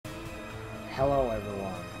Hello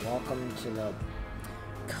everyone, welcome to the...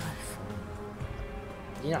 God,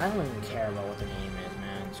 you know, I don't even care about what the name is,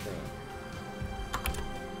 man, screw it.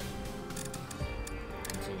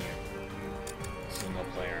 Continue. Single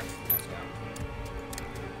player, let's go.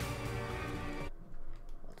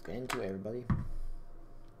 Let's get into it, everybody.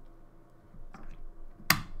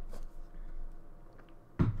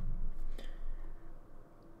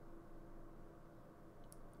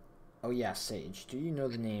 Oh yeah, Sage, do you know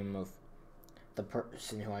the name of the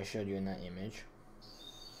person who I showed you in that image?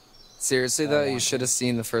 Seriously though, you should have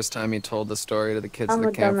seen the first time you told the story to the kids at the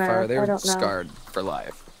campfire. They were scarred for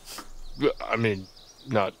life. I mean,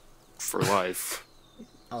 not for life.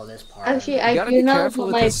 Oh, this part. Actually, I do know,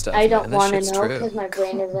 but I don't want to know because my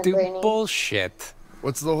brain isn't braining. Bullshit.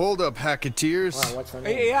 What's the holdup, Hacketeers? Wow, what's the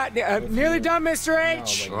name? Yeah, nearly done, Mr.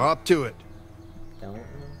 H. No, Up to it. don't.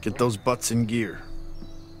 Get those butts in gear.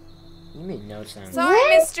 You made no sense. Sorry,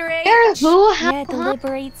 Mr. H. Who? Yeah,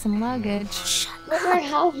 deliberate some luggage.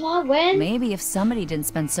 How? When? Maybe if somebody didn't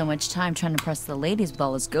spend so much time trying to press the ladies with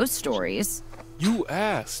all his ghost stories. You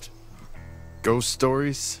asked. Ghost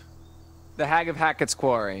stories? The Hag of Hackett's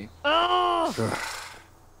Quarry.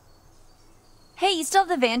 Hey, you still have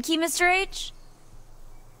the van key, Mr. H?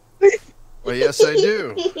 Well, yes, I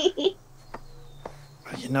do.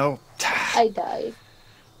 You know, I died.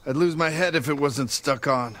 I'd lose my head if it wasn't stuck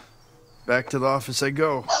on. Back to the office I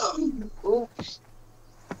go. Oops.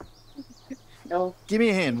 No. Give me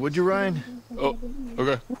a hand, would you, Ryan? Oh,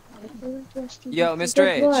 okay. Yo, Mr.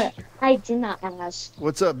 H. I did not ask.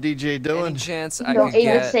 What's up, DJ Any Dylan? chance I Don't could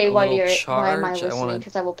even get say a why little am I charge? I listening want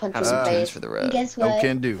because I will punch to you have in the some tunes face. for the road. Guess No what?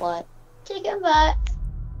 can do. What? Chicken butt.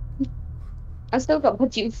 I'm still gonna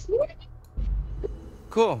put you.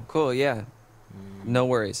 Cool, yeah. No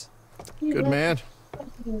worries. Good man.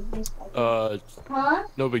 Huh?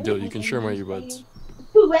 No big deal. You can share my earbuds.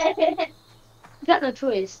 Got no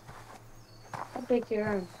choice. How big your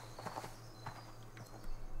arm?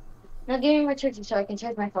 Now give me my charger so I can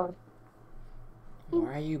charge my phone.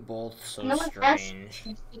 Why are you both so No one asked.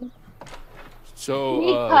 strange? So,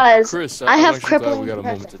 Because Chris, I I'm have actually glad crippling we got a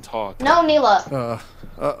moment depression. to talk. No, Neela.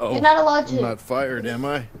 Uh-oh. You're not allowed to. I'm not fired, am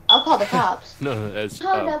I? I'll call the cops. No, it's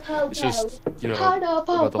just, you know, Harda,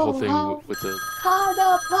 po, about the whole po, thing ho. with the...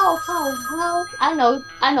 Harda, po, po, ho. I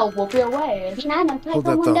know, we'll be away. Hold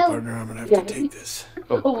that thought, partner. I'm gonna have to take this.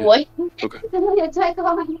 Oh, yeah. What? Okay.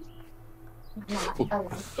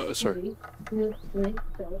 Sorry.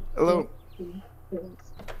 Hello? Do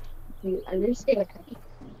you understand?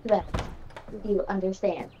 Do you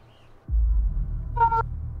understand?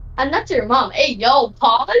 I'm not your mom. Hey, yo,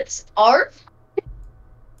 pause. Arf.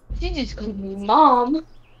 She just called me mom.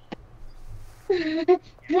 That's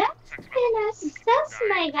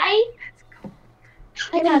my guy.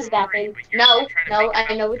 I know that thing. No,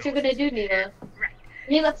 I know what you're gonna do, Neela.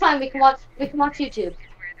 Neela, fine. We can watch YouTube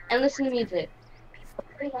and listen to music.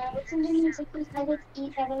 Listen to music.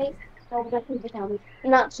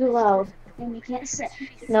 Not too loud. And you can't sing.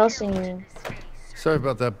 No singing. Sorry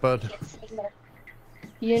about that, bud.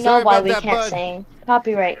 You know Sorry why about we that, can't bud. sing.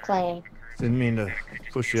 Copyright claim. Didn't mean to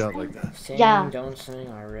push you out like that. Sing, Yeah. don't sing,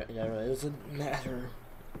 that really doesn't matter.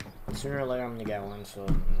 Sooner or later I'm gonna get one, so it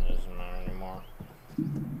doesn't matter anymore.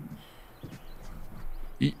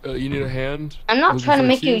 You need a hand? I'm not Looking trying to for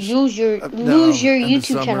make you keys? use your No, YouTube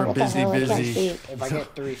summer, channel. What the busy, hell? I can't busy. speak. If I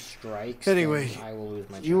get 3 strikes, Anyway, then I will lose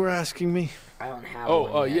my You were channel. asking me? I don't have Oh,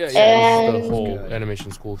 one yeah, yet, yeah. so The And- whole good.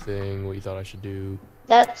 animation school thing, what you thought I should do.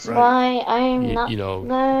 That's Right. why I'm not You know,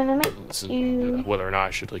 gonna make listen, you. whether or not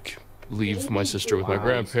I should, like, leave my sister with my Wow.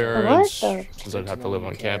 grandparents, What since I'd have to live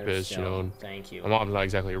on campus, you know, and Thank you. my mom's not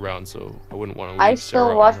exactly around, so I wouldn't want to leave I Sarah still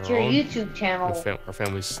on watch her your own. YouTube channel. Our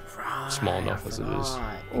family's small enough as it is.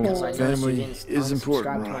 Because I noticed you Family didn't is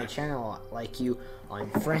important, unsubscribe to my right? channel, like you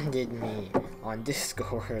unfriended me on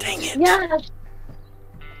Discord. Dang it! Yeah.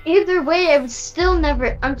 Either way, I would still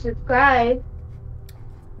never unsubscribe.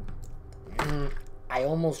 I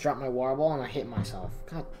almost dropped my water ball and I hit myself.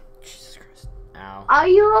 God, Jesus Christ. Ow. Are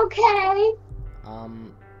you okay?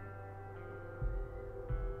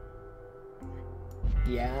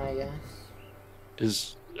 Yeah, I guess.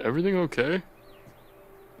 Is everything okay?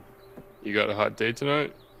 You got a hot date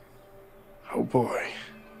tonight? Oh boy.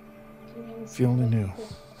 If you only knew.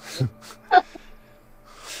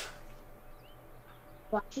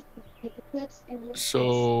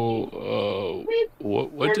 So,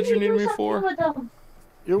 what did you need me for?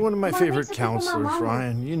 You're one of my Well, favorite make something for my counselors, mama.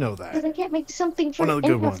 Ryan. You know Because that. I can't make something for One of the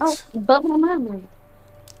good anyone ones. else but my mama.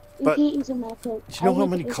 But do you know how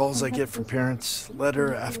many calls I get from parents,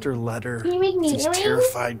 letter after letter, these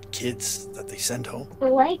terrified kids that they send home?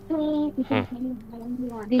 I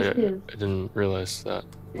didn't realize that.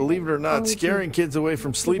 Believe it or not, scaring kids away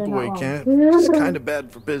from sleepaway camp is kind of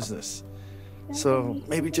bad for business. So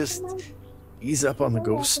maybe just ease up on the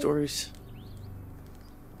ghost stories.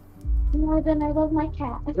 More than I love my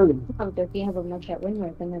cat. I'm joking, I love my cat way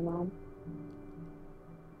more than my mom.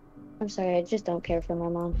 I'm sorry, I just don't care for my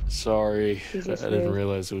mom. Sorry, I didn't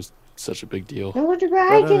realize it was such a big deal. No, where did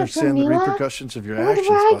I get it from, the Mila? repercussions of your Where actions,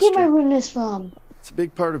 did I get my Buster. rudeness from? It's a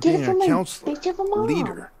big part of being a counselor, Bitch of a mom.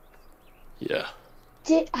 leader. Yeah.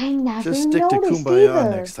 I never Just stick to noticed Kumbaya either.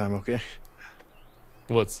 next time, okay?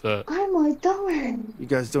 What's that? I'm a dumber. You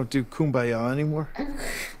guys don't do Kumbaya anymore?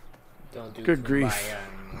 Don't do Good grief. Kumbaya.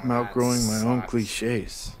 I'm outgrowing my own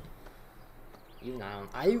cliches. Even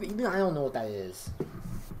I don't know what that is.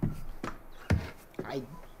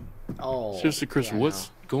 Seriously, Chris, yeah, what's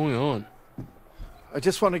going on? I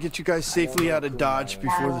just want to get you guys safely out of Dodge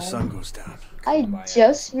before the sun goes down. I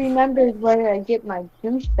just remembered where I get my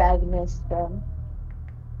douchebagness from.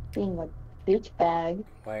 Being a douchebag.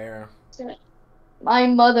 Where? My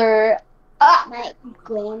mother. My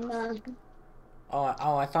grandma.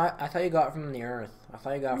 I thought you got it from the earth. I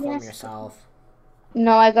thought you got it from yourself.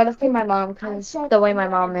 No, I got it from my mom because the way my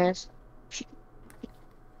mom is.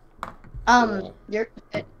 Cool.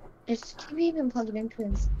 Is TV even plugged in?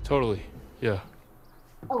 Cause Totally. Yeah.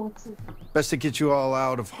 it's Best to get you all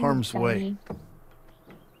out of harm's way.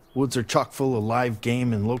 Woods are chock full of live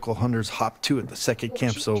game and local hunters hop to it the second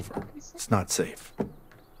camp's over. It's not safe.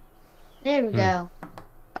 There we go.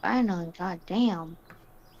 I know, goddamn.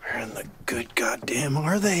 Where in the good goddamn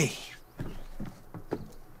are they?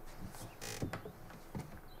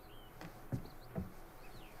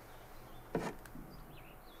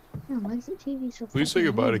 Why is the TV so Will you say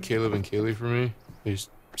goodbye to Caleb and Kaylee for me? They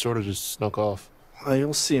sort of just snuck off. Well,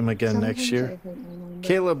 you'll see him again next year.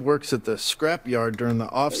 Caleb works at the scrapyard during the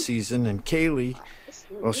off-season, and Kaylee,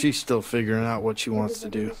 well, she's still figuring out what she wants to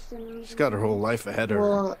do. She's got her whole life ahead of her.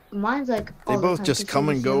 Well, mine's like They both just come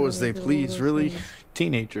and go as they please, really.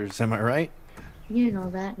 Teenagers, am I right? You know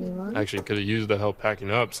that, Nemo. Actually, could have used the help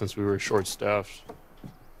packing up since we were short-staffed.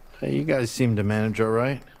 Hey, you guys seem to manage all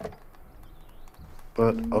right.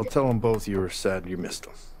 But I'll tell them both you were sad you missed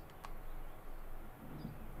them.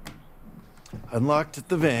 Unlocked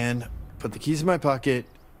the van, put the keys in my pocket,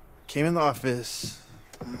 came in the office.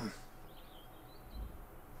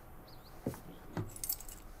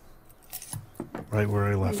 Right where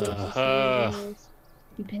I left them.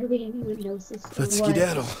 Let's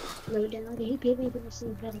skedaddle.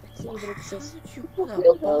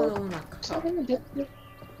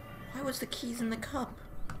 Why was the keys in the cup?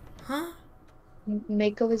 Huh?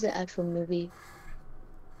 Mako is an actual movie.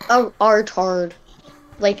 Oh, retard.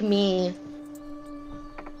 Like me.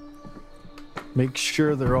 Make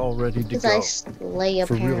sure they're all ready to Because go. I slay,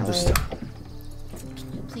 For real this apparently. time.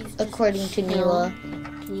 Can you please According to Neela.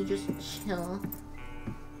 Can you just chill?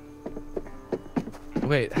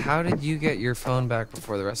 Wait, how did you get your phone back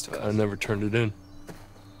before the rest of us? I never turned it in.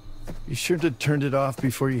 You sure did turned it off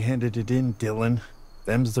before you handed it in, Dylan.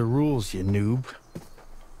 Them's the rules, you noob.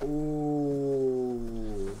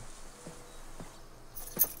 Ooh.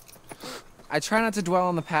 I try not to dwell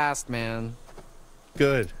on the past, man.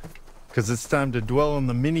 Good. Because it's time to dwell on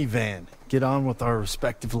the minivan. Get on with our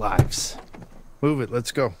respective lives. Move it,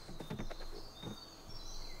 let's go.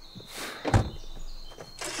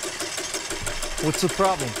 What's the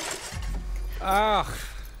problem? Ugh.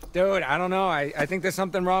 Dude, I don't know. I think there's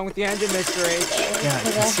something wrong with the engine, Mr. H. Yeah, I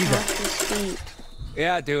can see that.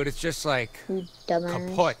 Yeah, dude, it's just like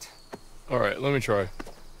kaput. All right, let me try.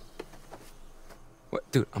 What,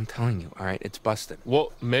 dude, I'm telling you, all right, it's busted.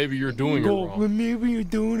 Well, maybe you're doing it wrong. Maybe you're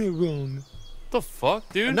doing it wrong. The fuck,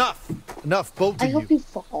 dude? Enough! Enough, both I of you. hope you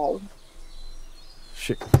fall.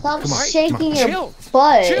 Shit. Stop Come on, shaking your Chill.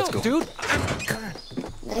 butt. Chill, dude.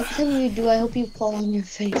 Next time you do, I hope you fall on your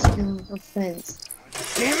face. No offense.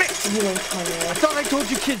 Damn it! You and Conrad. I thought I told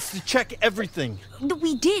you kids to check everything. No,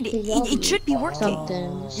 we did. It should be working.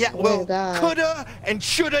 Something. Yeah, Swear well, to God. coulda and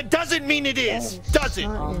shoulda doesn't mean it is, does it?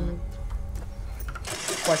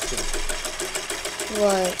 Question.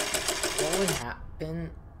 What? What would happen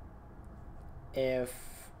if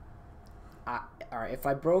if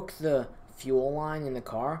I broke the fuel line in the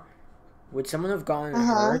car? Would someone have gotten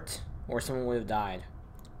hurt, or someone would have died?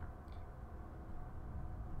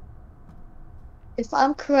 If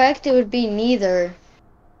I'm correct, it would be neither.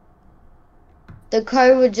 The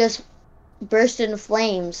car would just burst into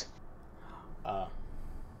flames.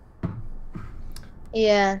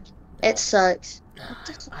 Yeah. It sucks.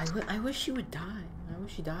 I wish she would die. I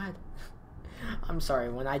wish she died. I'm sorry,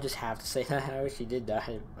 when I just have to say that, I wish she did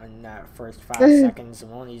die in that first 5 seconds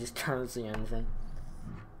when he just turns the engine.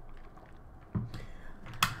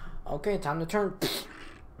 Okay, time to turn.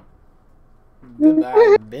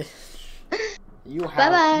 Goodbye, bitch. You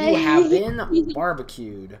have been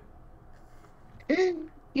barbecued.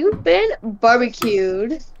 You've been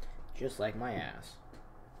barbecued. Just like my ass.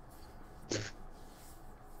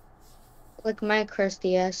 Like my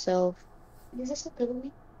crusty ass self. Is this a good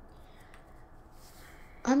one?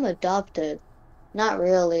 I'm adopted. Not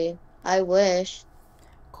really. I wish.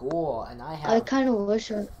 Cool, and I kind of wish.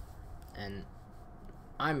 And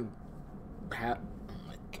I'm. Oh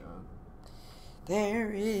my god.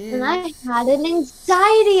 There is. And I had an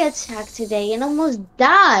anxiety attack today and almost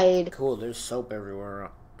died. Cool, there's soap everywhere.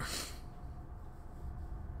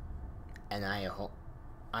 And I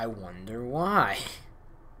wonder why.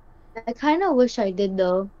 I kind of wish I did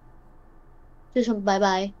though. Just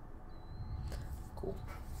bye-bye. Cool.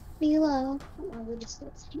 Mila.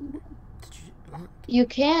 You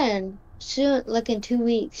can. Soon, like in 2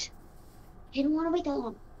 weeks. I don't want to wait that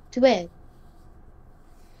long. Too bad.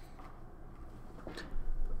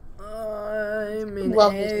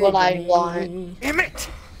 Love is what I want. Damn it!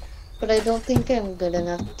 But I don't think I'm good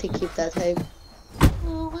enough to keep that type.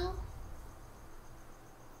 Oh, well.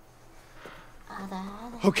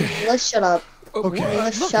 Okay. Let's shut up. Okay. Look,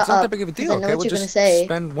 Let's it's shut not up. that big of a deal. I know Okay, what we'll you're gonna just say.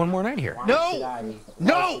 spend one more night here. No!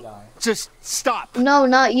 No! Just stop. No,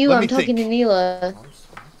 not you. Let I'm me talking think. to Neela.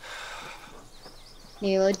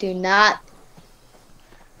 Neela, do not.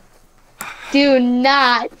 Do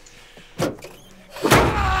not.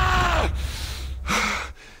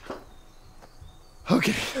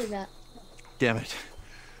 Okay. Do that. Damn it.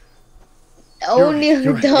 Oh, You're right, Neela,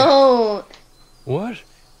 you're right, don't. What?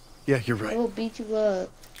 Yeah, you're I right. will beat you up.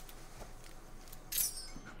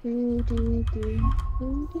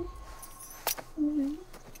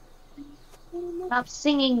 Stop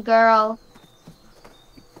singing, girl.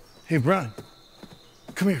 Hey, Brian.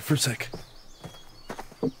 Come here for a sec.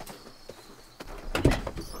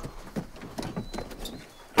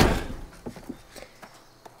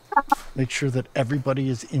 Make sure that everybody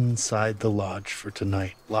is inside the lodge for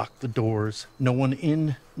tonight. Lock the doors. No one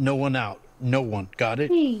in, no one out. No one. Got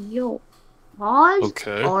it? Hey, yo. Pause.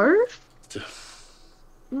 Okay. Arf.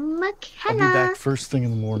 I'll McKenna. be back first thing in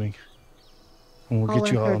the morning. And we'll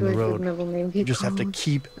get you all on the road. You just have to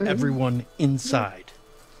keep everyone inside.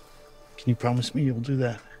 Can you promise me you'll do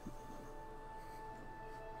that?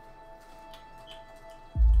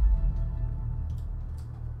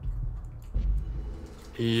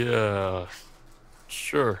 Yeah.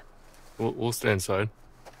 Sure. We'll stay inside.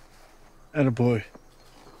 Attaboy.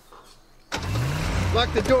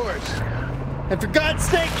 Lock the doors. And for God's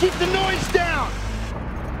sake, keep the noise down!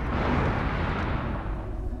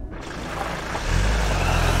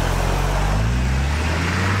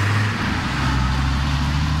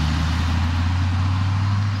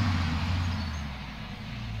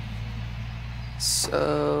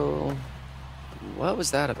 So, what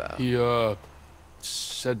was that about? He,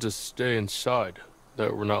 said to stay inside,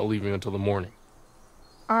 that we're not leaving until the morning.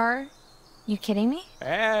 Are you kidding me?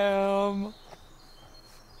 Are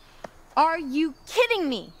you kidding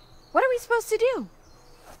me? What are we supposed to do?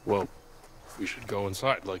 Well, we should go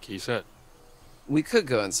inside, like he said. We could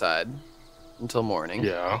go inside until morning.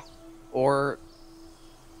 Yeah. Or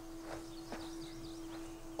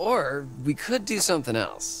we could do something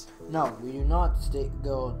else. No, we do not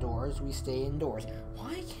go outdoors. We stay indoors.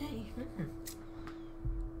 Why can't you?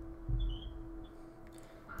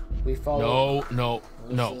 We follow. No.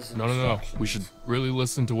 We should really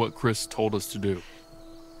listen to what Chris told us to do.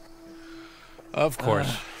 Of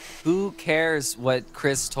course. Who cares what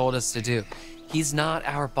Chris told us to do? He's not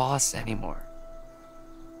our boss anymore.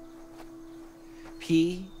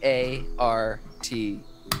 P-A-R-T.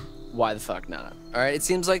 Why the fuck not? Alright, it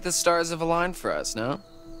seems like the stars have aligned for us, no?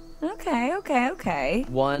 Okay.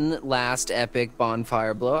 One last epic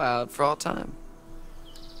bonfire blowout for all time.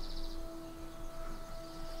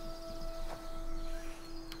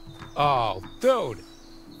 Oh, dude.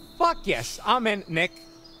 Fuck yes, I'm in. Nick,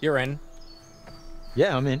 you're in.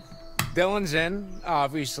 Yeah, I'm in. Dylan's in,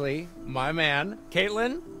 obviously. My man.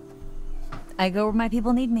 Caitlin? I go where my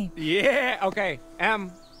people need me. Yeah, okay.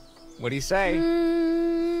 Em, what do you say?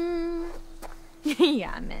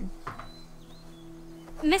 Yeah, I'm in.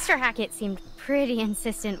 Mr. Hackett seemed pretty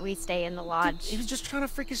insistent we stay in the lodge. He was just trying to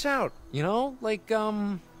freak us out, you know? Like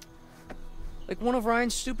one of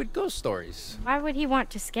Ryan's stupid ghost stories. Why would he want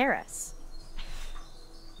to scare us?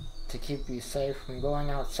 To keep you safe from going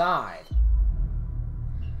outside.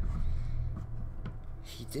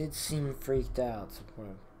 He did seem freaked out. He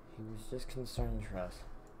was just concerned for us.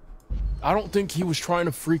 I don't think he was trying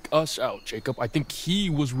to freak us out, Jacob. I think he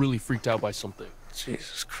was really freaked out by something.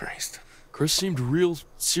 Jesus Christ. Chris seemed real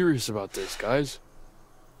serious about this, guys.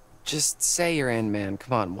 Just say you're in, man.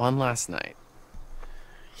 Come on, one last night.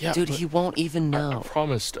 Yeah, dude, he won't even know. I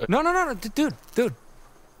promised. No, dude.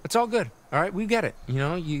 It's all good. All right, we get it. You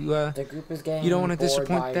know, the group is getting you don't want to bored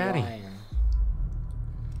disappoint by Daddy. Ryan.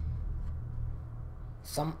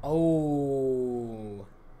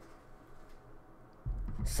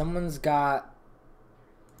 Someone's got.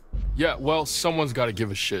 Yeah, well, someone's got to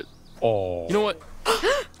give a shit. Oh. You know what?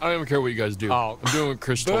 I don't even care what you guys do. Oh. I'm doing what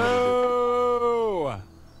Chris told me to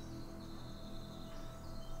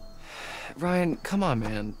do. Ryan, come on,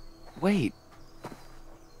 man. Wait.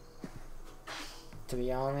 To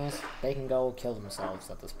be honest, they can go kill themselves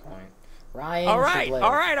at this point. Ryan. All right.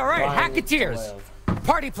 Ryan Hacketeers.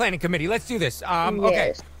 Party planning committee. Let's do this.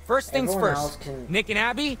 Okay. First things Everyone first. can... Nick and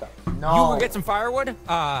Abby, no. you will get some firewood.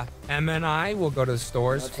 Emma and I will go to the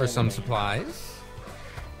stores for some supplies.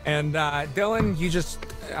 And Dylan, you just,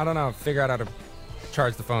 I don't know, figure out how to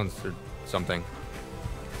charge the phones or something.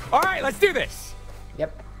 All right, let's do this.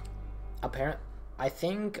 Yep. Apparently, I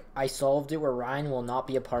think I solved it where Ryan will not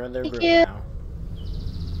be a part of their group now.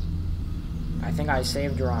 I think I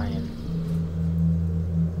saved Ryan.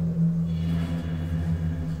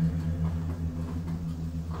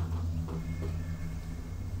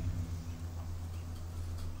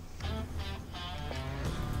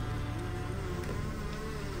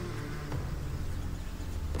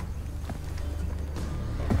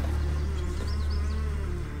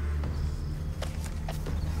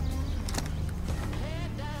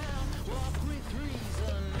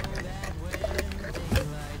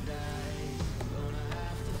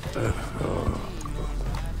 You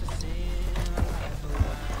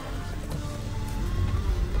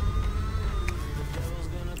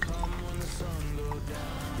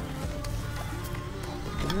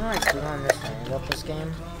know I do not understand about this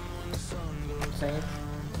game? Save.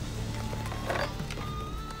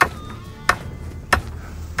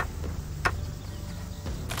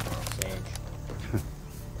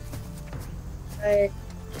 Sage. I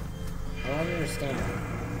don't understand.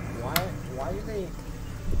 Why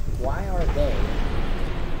are they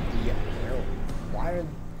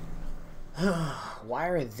why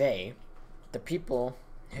are they the people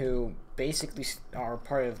who basically are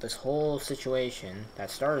part of this whole situation that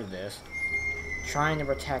started this, trying to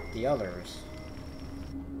protect the others,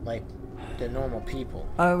 like the normal people?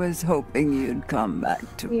 I was hoping you'd come back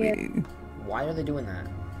to me. Why are they doing that?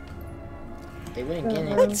 They wouldn't get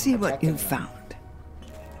anything. Let's see what you found.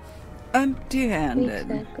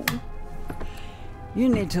 Empty-handed. Exactly. You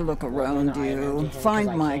need to look around you,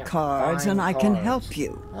 find my cards, and I can help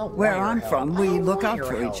you. Where I'm from, we look out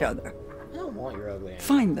for each other. I don't want your ugly.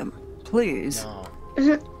 Find them, please. No.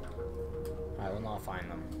 I will not find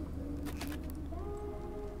them.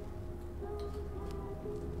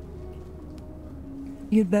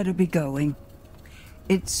 You'd better be going.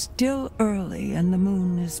 It's still early and the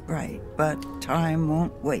moon is bright, but time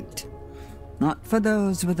won't wait. Not for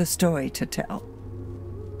those with a story to tell.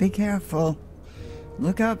 Be careful.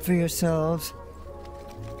 Look out for yourselves.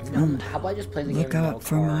 No, how about I just play the game Look out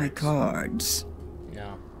for my cards.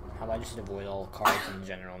 No. How about I just avoid all cards in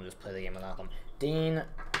general and just play the game without them? Dean.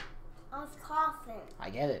 I was coughing. I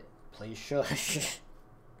get it. Please shush.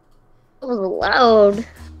 It was loud.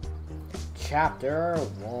 Chapter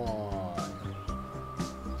 1.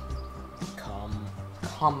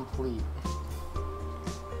 Complete.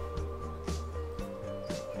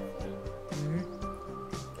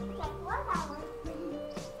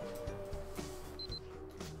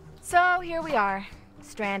 So here we are,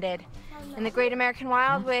 stranded in the great American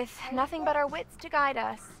wild with nothing but our wits to guide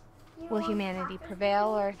us. Will humanity prevail,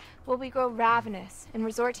 or will we grow ravenous and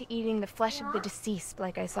resort to eating the flesh of the deceased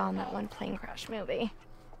like I saw in that one plane crash movie?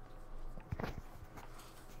 I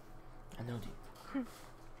know, dude.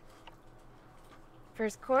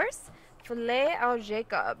 First course, filet au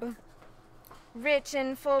Jacob. Rich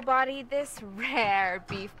and full-bodied, this rare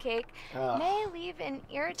beefcake may leave an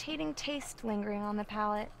irritating taste lingering on the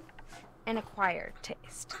palate. An acquired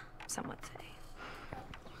taste, some would say.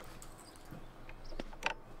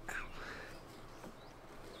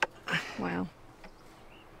 Wow.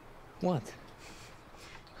 What?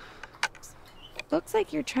 Looks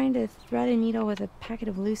like you're trying to thread a needle with a packet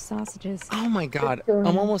of loose sausages. Oh my god,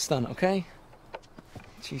 I'm almost done, okay?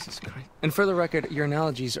 Jesus Christ. And for the record, your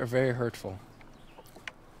analogies are very hurtful.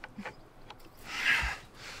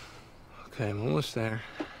 Okay, I'm almost there.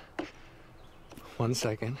 1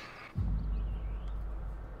 second.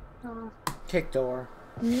 Kick door.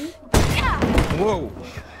 Whoa.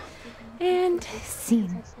 And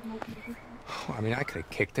scene. I mean, I could have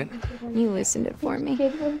kicked it. You loosened it for me.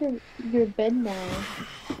 Kid under your bed now.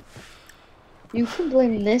 You can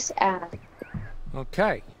blame this app.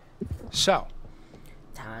 Okay. So,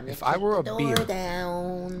 Time to if I were a beer,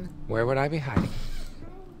 down. where would I be hiding?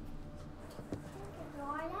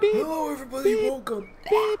 Hello, everybody. Welcome.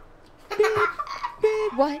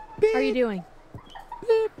 What are you doing?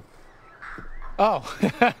 Oh,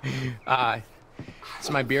 it's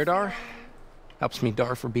my beer dar. Helps me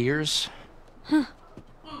dar for beers.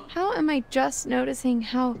 How am I just noticing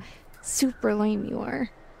how super lame you are?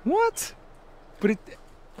 What? But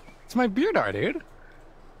it's my beer dar, dude.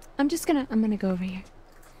 I'm gonna go over here.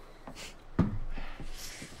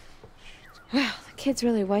 Wow, the kids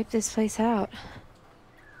really wiped this place out.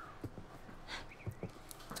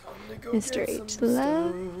 Mr. H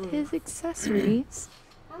loved his accessories.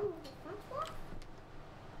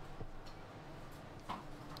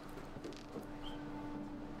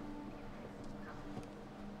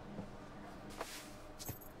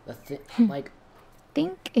 Like,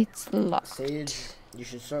 think it's locked. Sage, you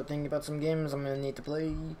should start thinking about some games I'm gonna need to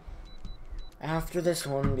play after this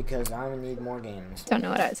one because I'm gonna need more games. Don't know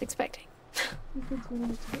what I was expecting.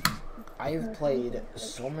 I've played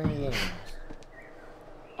so many games.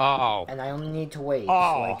 Oh. And I only need to wait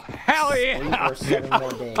Oh, like hell yeah! 8 or 7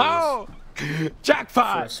 more days. Oh,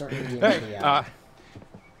 jackpot! For a certain game to be Hey, out.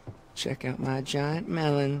 check out my giant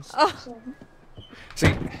melons. Oh.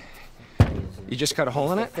 See, you just cut a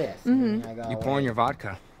hole in it. Mm-hmm. You pour in your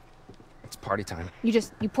vodka. It's party time. You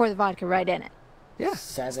pour the vodka right in it. Yeah,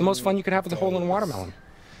 it's the most fun you could have with a hole in a watermelon.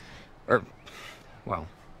 Or, well,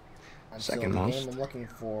 second the most. game I'm looking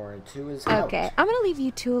forward to is Okay, I'm gonna leave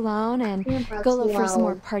you two alone and go look for some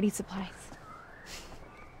more party supplies.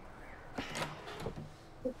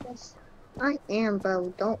 I am,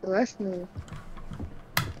 bro. Don't rush me.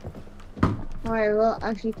 Alright, well,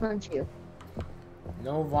 actually punch you.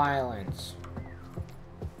 No violence.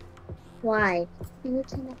 Why?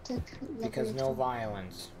 Because no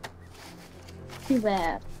violence. Too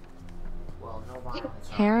bad. Well, no violence.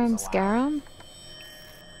 Harem scarum?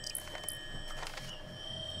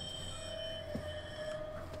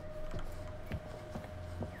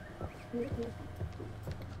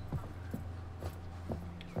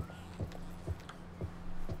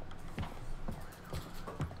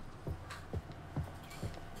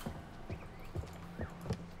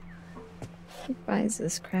 Who buys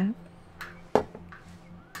this crap?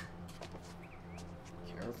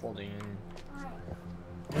 Careful, Dean.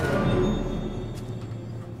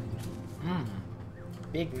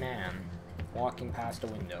 Big man walking past a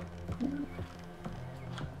window.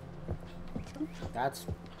 That's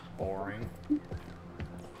boring.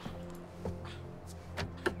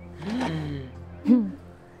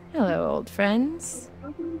 Hello, old friends.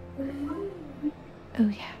 Oh,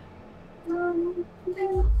 yeah.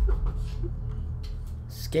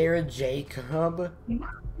 Scare Jacob.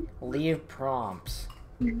 Leave prompts.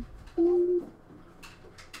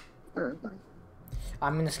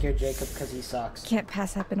 I'm gonna scare Jacob because he sucks. Can't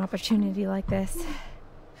pass up an opportunity like this.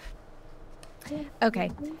 Okay,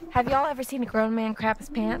 have y'all ever seen a grown man crap his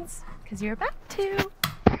pants? Because you're about to.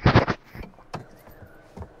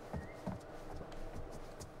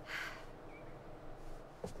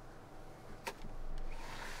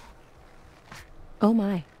 Oh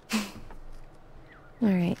my.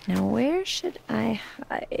 Alright, now where should I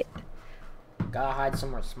hide? Gotta hide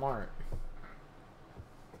somewhere smart.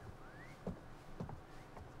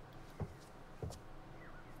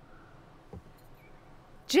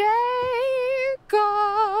 Jacob!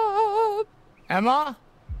 Emma?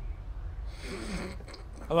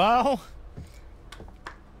 Hello?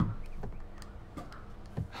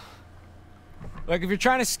 Look, if you're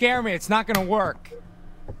trying to scare me, it's not gonna work.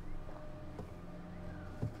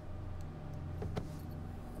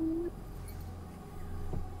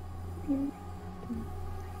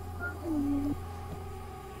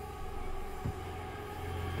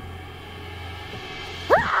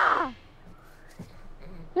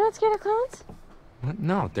 You're not scared of clowns? What?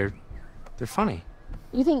 No, they're funny.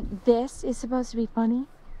 You think this is supposed to be funny?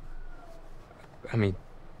 I mean,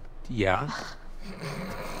 yeah.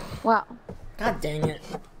 Wow. God dang it.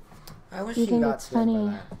 I wish You he think got it's scared by funny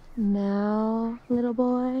that. now, little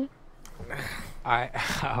boy?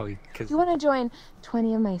 Because You want to join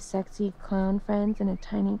 20 of my sexy clown friends in a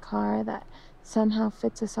tiny car that somehow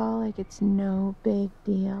fits us all like it's no big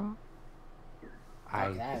deal?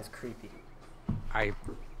 That is creepy.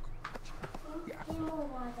 Yeah.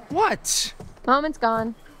 What? Moment's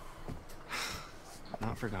gone.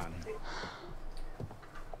 Not forgotten.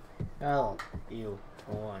 Oh, you.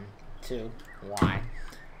 1, 2, why?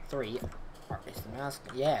 3, is the mask?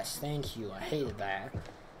 Yes, thank you. I hated that.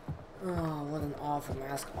 Oh, what an awful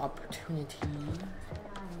mask opportunity.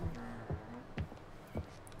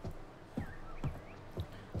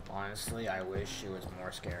 Honestly, I wish it was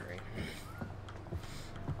more scary.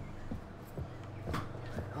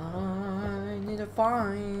 I need to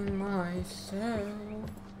find myself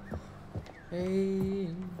a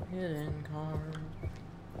hidden card.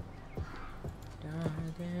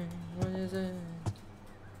 Goddamn, what is it?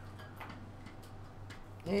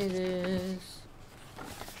 It is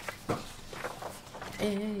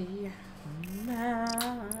a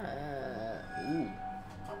ooh.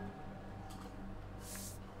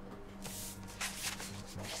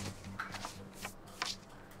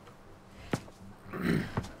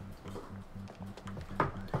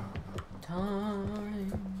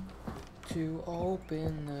 Time to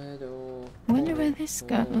open the door. Wonder where this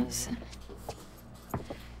goes.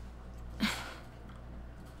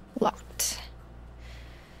 Locked.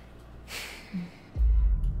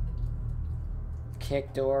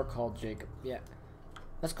 Kick door, call Jacob. Yeah.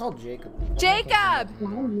 Let's call Jacob. Jacob!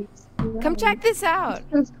 Come check this out.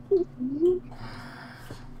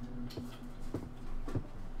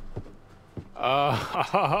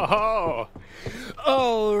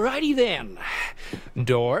 Alrighty then.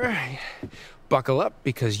 Door, buckle up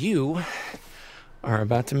because you are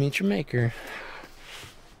about to meet your maker.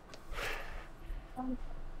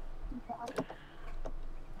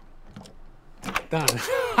 Done.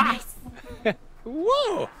 Nice.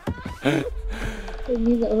 Whoa!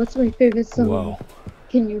 What's my favorite song? Whoa.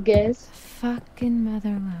 Can you guess? Fucking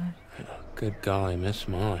motherload. Good golly, Miss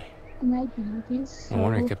Molly. My dad is so No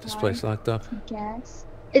wonder I kept this place locked up. Guess.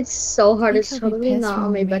 It's so hard. It's Think he'll be totally pissed not when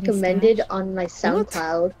on my we raid his recommended stash? on my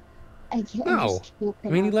SoundCloud. I can't. No. I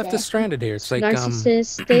mean, he left us stranded here. It's like,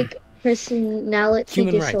 narcissistic personality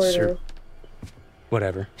human rights disorder. or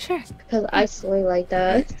whatever. Sure. Because I slay like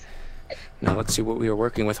that. Now let's see what we are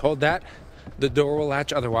working with. Hold that. The door will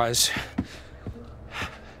latch otherwise.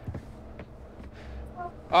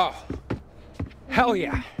 Oh. Hell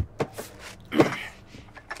yeah.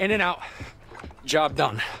 In and out. Job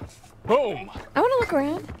done. Boom. I want to look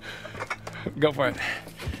around. Go for it.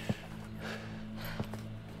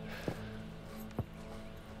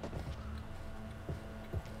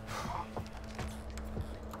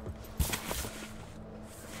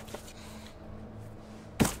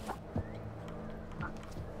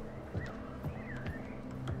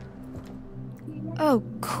 Oh,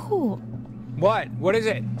 cool. What? What is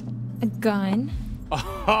it? A gun.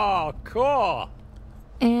 Oh, cool.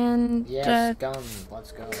 And yes, gun.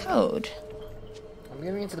 Let's go. Code. I'm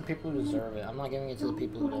giving it to the people who deserve it. I'm not giving it to the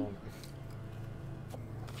people who don't.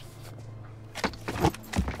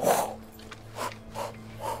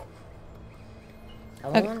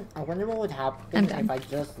 I wonder what would happen if I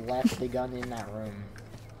just left the gun in that room.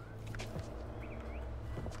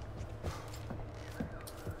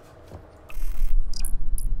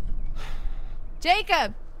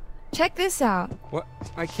 Jacob! Check this out. What?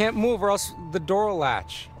 I can't move or else the door will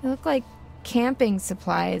latch. They look like camping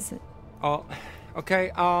supplies. Oh,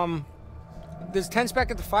 okay, there's tents back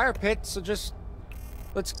at the fire pit, so just,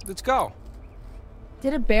 let's go.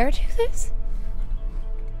 Did a bear do this?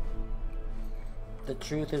 The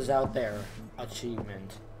truth is out there.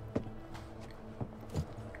 Achievement.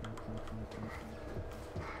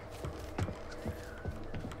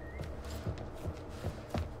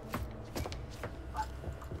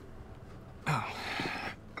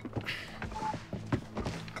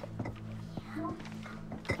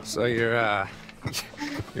 So you're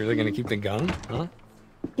really gonna keep the gun, huh?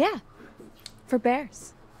 Yeah. For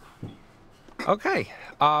bears. Okay.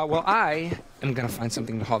 Well, I am gonna find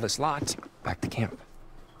something to haul this lot back to camp.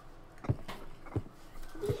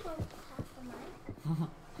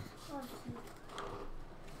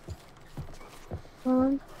 All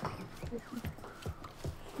right.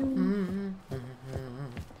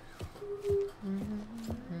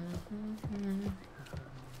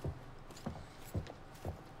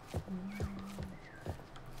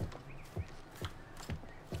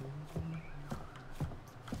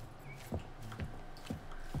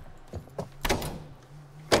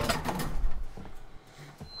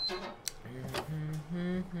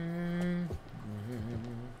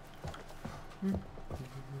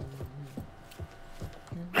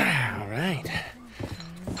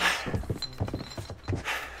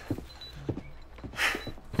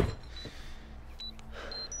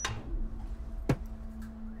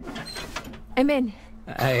 I'm in.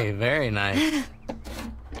 Hey, very nice.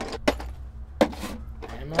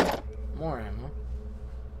 Ammo? More ammo.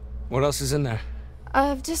 What else is in there?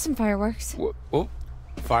 Just some fireworks. Oh,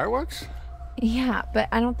 Fireworks? Yeah, but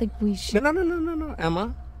I don't think we should. No,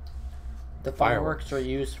 Emma. The fireworks are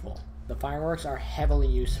useful. The fireworks are heavily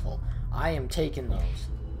useful. I am taking those.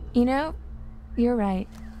 You know, you're right.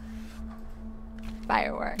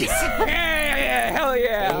 Fireworks. Yeah, hell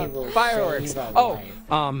yeah. Fireworks. Oh,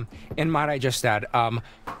 and might I just add,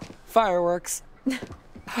 fireworks.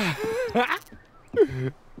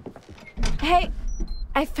 Hey,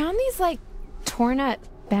 I found these, like, torn up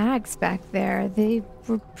bags back there. They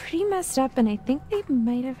were pretty messed up, and I think they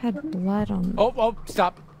might have had blood on them. Oh,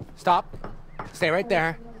 stop. Stay right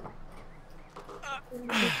there.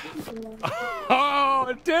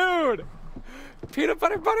 Oh, dude! Peanut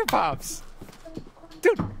butter pops.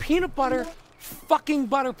 Dude, peanut butter fucking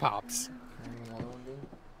butter pops.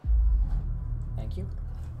 Thank you.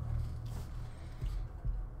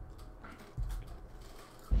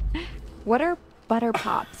 What are butter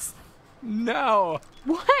pops? No.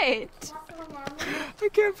 What? I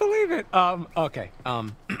can't believe it. Okay.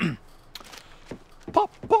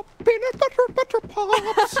 Pop, peanut butter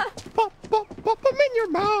pops. Pop, them in your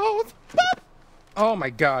mouth. Pop. Oh my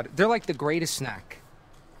god, they're like the greatest snack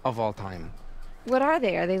of all time. What are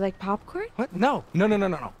they? Are they like popcorn? What? No.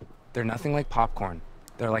 They're nothing like popcorn.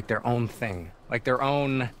 They're like their own thing, like their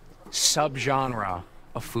own subgenre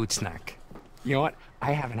of food snack. You know what?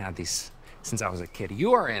 I haven't had these since I was a kid.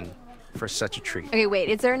 You are in for such a treat. Okay, wait,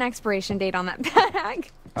 is there an expiration date on that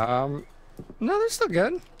bag? No, they're still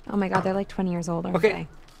good. Oh my god, they're like 20 years old, aren't they?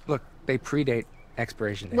 Look, they predate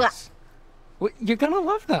expiration dates. Well, you're gonna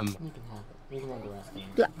love them. You can have it. You can have the rest, Dean.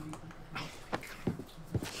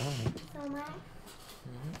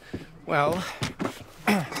 Well,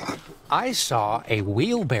 I saw a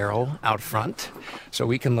wheelbarrow out front, so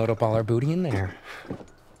we can load up all our booty in there.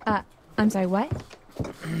 I'm sorry, what?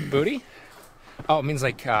 Booty? Oh, it means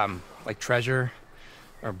like treasure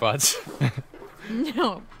or butts.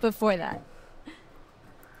 No, before that.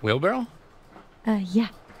 Wheelbarrow? Yeah.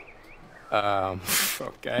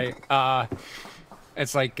 Okay.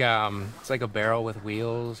 It's like a barrel with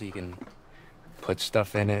wheels. You can put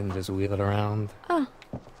stuff in it and just wheel it around. Oh,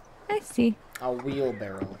 I see. A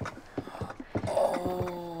wheelbarrow.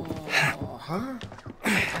 Oh, huh?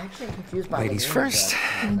 I'm actually confused by Ladies first.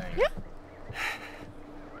 Yeah.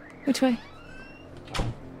 Which way?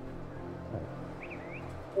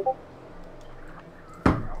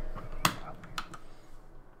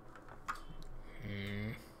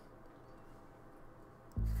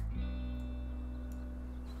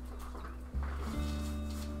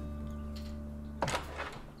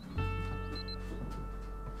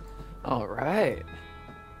 All right.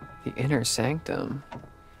 The inner sanctum.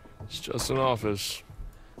 It's just an office.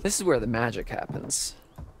 This is where the magic happens.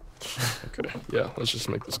 Okay, yeah, let's just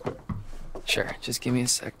make this quick. Sure, just give me a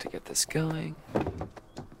sec to get this going.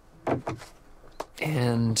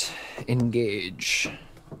 And engage.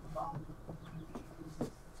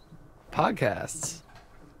 Podcasts.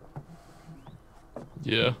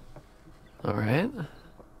 Yeah. All right.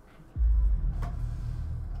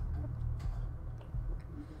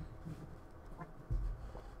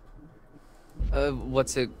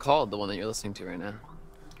 What's it called, the one that you're listening to right now?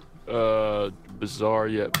 Bizarre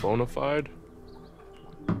yet bona fide.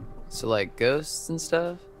 So like ghosts and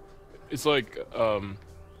stuff? It's like,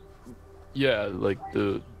 yeah, like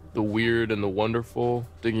the weird and the wonderful,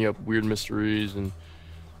 digging up weird mysteries and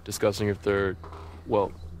discussing if they're,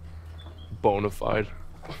 well, bona fide.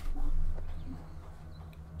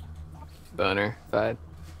 Boner, fide.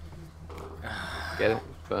 Get it?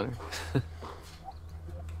 Boner.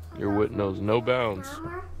 Your wit knows no bounds.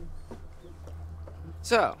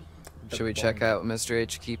 So, should we check out what Mr.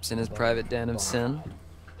 H keeps in his private den of sin?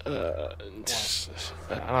 I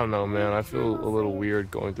don't know, man. I feel a little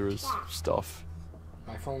weird going through his stuff.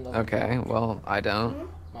 My phone doesn't Okay, work. well, I don't.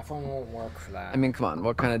 My phone won't work for that. I mean, come on,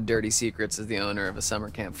 what kind of dirty secrets is the owner of a summer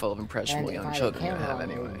camp full of impressionable young children gonna have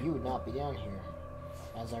anyway? You would not be down here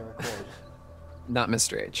as I record. Not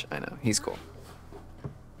Mr. H, I know. He's cool.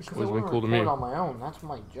 Because Always I been wanna cool to me. record on my own. That's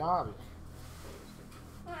my job.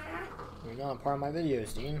 You're not a part of my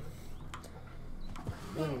videos, Dean.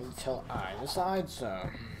 Until I decide so.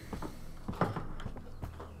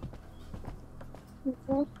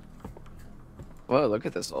 Whoa, look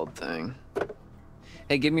at this old thing.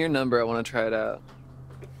 Hey, give me your number. I want to try it out.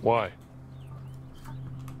 Why?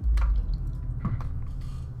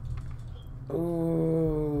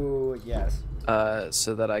 Ooh, yes.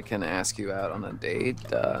 So that I can ask you out on a date.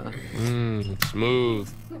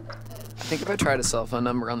 Smooth. I think if I tried a cell phone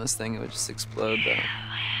number on this thing, it would just explode.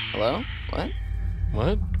 Hello? What?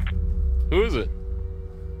 What? Who is it?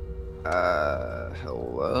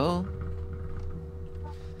 Hello?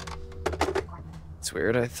 It's That's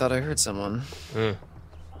weird. I thought I heard someone.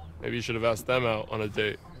 Maybe you should have asked them out on a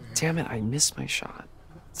date. Damn it, I missed my shot.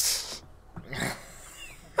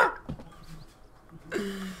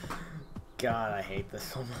 God, I hate this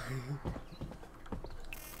so much.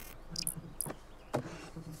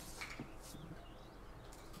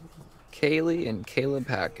 Kaylee and Caleb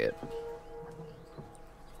Hackett.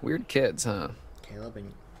 Weird kids, huh? Caleb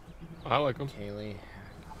and... I like them. Kaylee.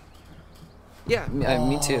 Yeah,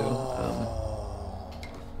 me too.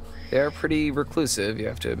 They're pretty reclusive, you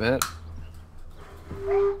have to admit.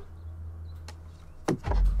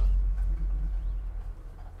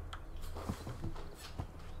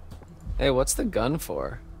 Hey, what's the gun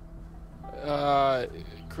for?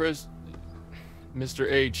 Chris, Mr.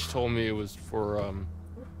 H told me it was for,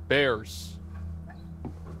 bears.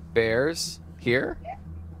 Bears? Here?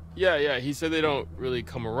 Yeah, he said they don't really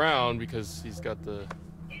come around because he's got the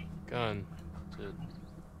gun to...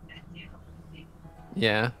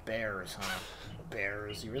 Yeah. Bears, huh?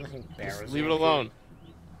 Bears. You really think bears... Just leave it alone.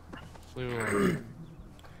 Just leave it alone.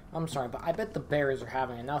 I'm sorry, but I bet the bears are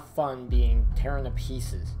having enough fun being torn to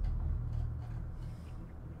pieces.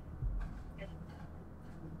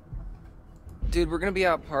 Dude, we're gonna be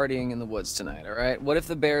out partying in the woods tonight, alright? What if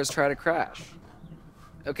the bears try to crash?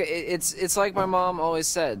 Okay, it's like my mom always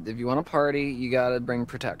said, if you want to party, you gotta bring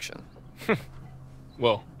protection.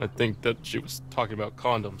 Well, I think that she was talking about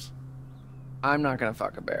condoms. I'm not gonna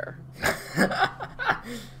fuck a bear.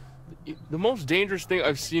 The most dangerous thing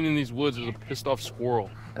I've seen in these woods is a pissed off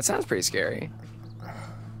squirrel. That sounds pretty scary.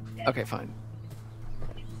 Okay, fine.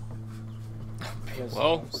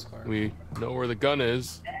 Well, we know where the gun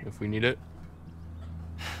is if we need it.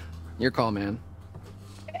 Your call, man.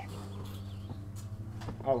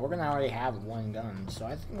 Oh, we're gonna already have one gun, so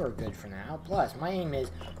I think we're good for now. Plus, my aim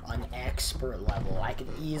is on expert level. I can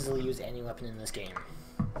easily use any weapon in this game.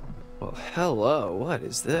 Well, hello, what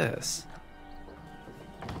is this?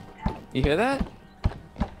 You hear that?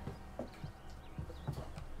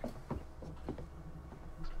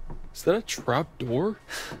 Is that a trap door?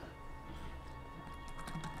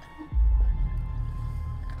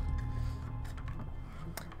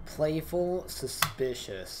 Playful,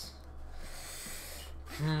 suspicious.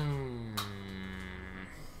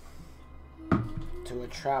 To a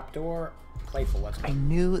trapdoor, playful. Let's go. I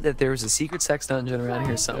knew that there was a secret sex dungeon around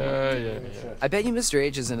here somewhere. Yeah. I bet you Mr.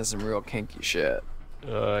 H is into some real kinky shit.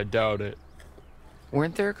 I doubt it.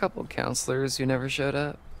 Weren't there a couple counselors who never showed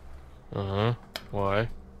up? Uh-huh. Why?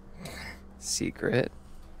 Secret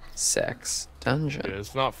sex dungeon. Yeah,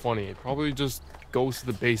 it's not funny. It probably just goes to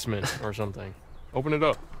the basement or something. Open it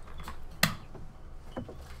up.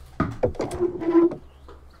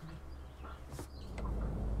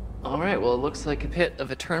 Alright, well, it looks like a pit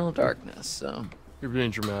of eternal darkness, so... You're being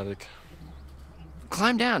dramatic.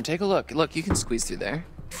 Climb down, take a look. Look, you can squeeze through there.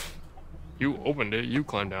 You opened it, you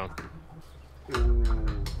climb down. Ooh.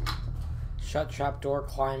 Shut trapdoor,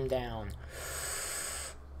 climb down.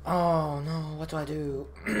 Oh no, what do I do?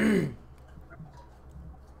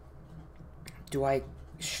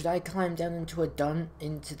 Should I climb down into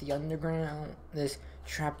into the underground, this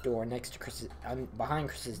trapdoor next to Chris's, behind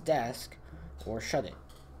Chris's desk, or shut it?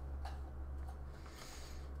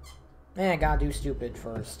 Man, I gotta do stupid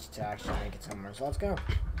first to actually make it somewhere, so let's go.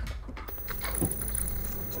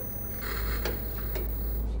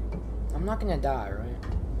 I'm not gonna die, right?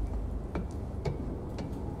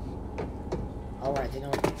 Alright,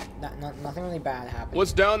 nothing really bad happened.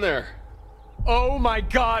 What's down there? Oh my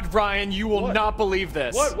god, Ryan, you will not believe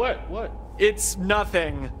this. What? It's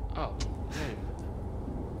nothing. Oh, hey.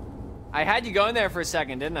 I had you go in there for a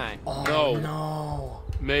second, didn't I? Oh, no.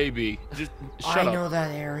 Maybe. Just shut up. I know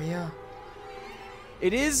that area.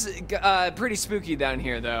 It is pretty spooky down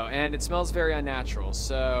here, though, and it smells very unnatural,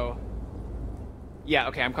 so... Yeah,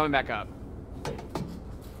 okay, I'm coming back up.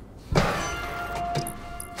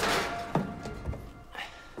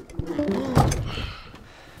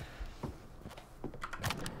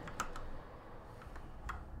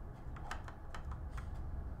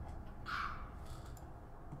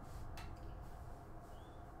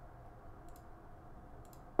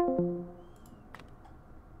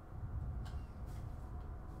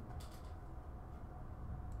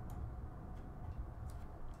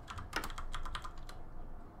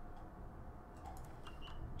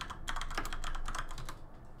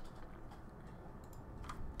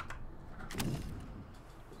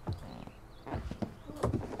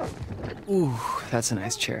 Ooh, that's a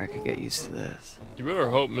nice chair. I could get used to this. You better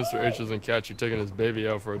hope Mr. H doesn't catch you taking his baby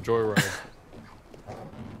out for a joyride.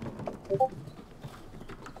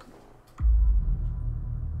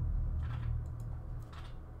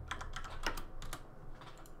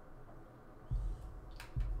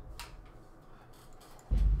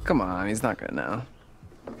 Come on, he's not gonna know.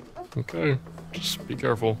 Okay, just be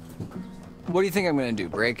careful. What do you think I'm gonna do?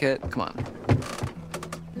 Break it? Come on.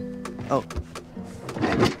 Oh.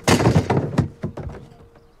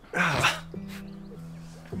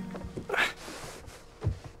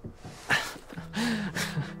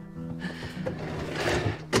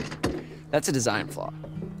 That's a design flaw.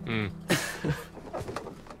 Hmm.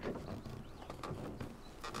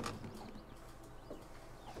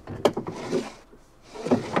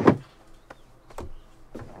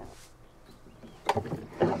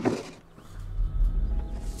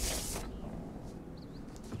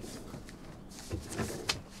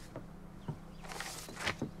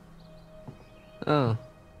 Oh.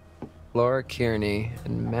 Laura Kearney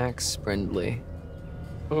and Max Brindley.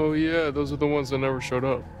 Oh yeah, those are the ones that never showed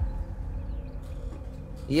up.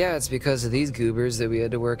 Yeah, it's because of these goobers that we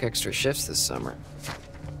had to work extra shifts this summer.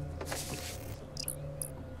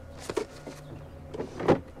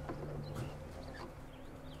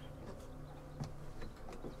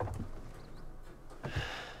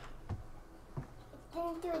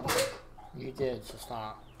 Didn't do that. You did, so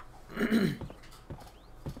stop.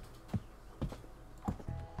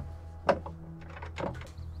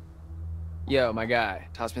 Yo, my guy,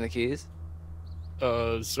 toss me the keys.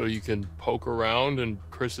 So you can poke around in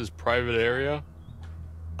Chris's private area?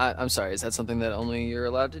 I'm sorry, is that something that only you're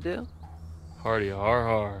allowed to do? Hardy har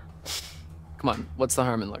har. Come on, what's the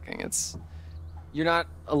harm in looking? You're not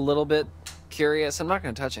a little bit curious? I'm not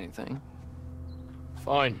gonna touch anything.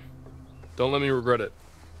 Fine. Don't let me regret it.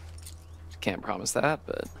 Can't promise that,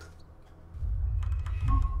 but...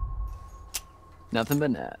 Nothing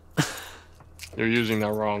but net. You're using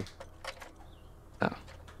that wrong. Oh.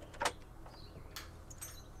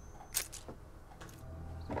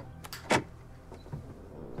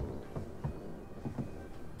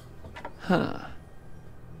 Huh.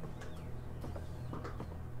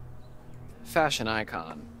 Fashion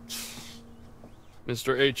icon.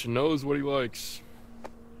 Mr. H knows what he likes.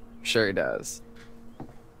 Sure he does.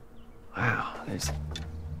 Wow, there's...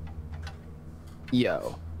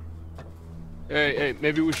 Yo. Hey,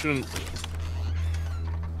 maybe we shouldn't...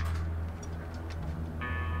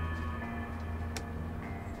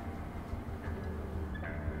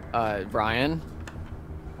 Ryan?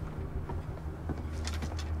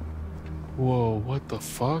 Whoa, what the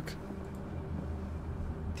fuck?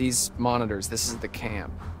 These monitors, this is the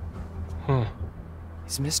camp. Huh.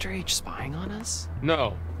 Is Mr. H spying on us?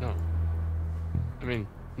 No. I mean,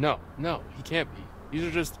 no, he can't be. These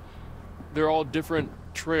are just... They're all different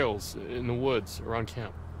trails in the woods around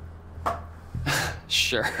camp.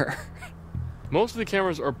 Sure. Most of the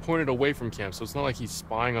cameras are pointed away from camp, so it's not like he's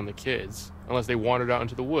spying on the kids, unless they wandered out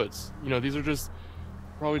into the woods. You know, these are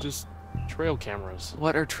probably just trail cameras.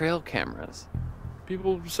 What are trail cameras?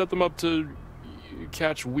 People set them up to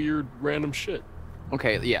catch weird, random shit.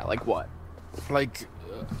 Okay, yeah, like what? Like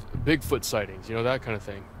Bigfoot sightings, you know, that kind of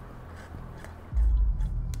thing.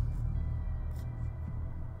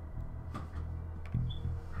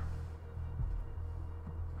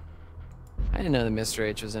 I didn't know that Mr.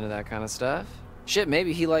 H was into that kind of stuff. Shit,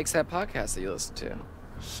 maybe he likes that podcast that you listen to.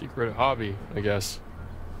 Secret hobby, I guess.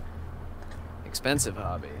 Expensive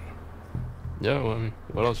hobby. Yeah, well, I mean,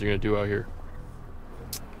 what else are you gonna do out here?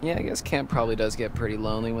 Yeah, I guess camp probably does get pretty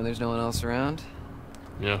lonely when there's no one else around.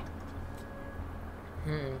 Yeah.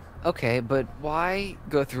 Okay, but why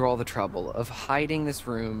go through all the trouble of hiding this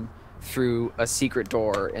room through a secret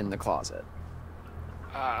door in the closet?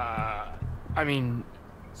 I mean,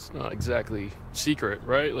 it's not exactly secret,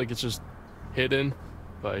 right? Like, it's just hidden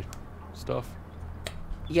by stuff.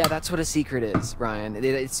 Yeah, that's what a secret is, Ryan.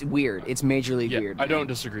 It's weird. It's majorly weird. I don't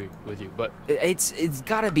disagree with you, but... It's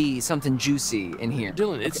gotta be something juicy in here.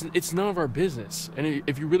 Dylan, it's none of our business. And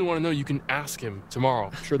if you really want to know, you can ask him tomorrow.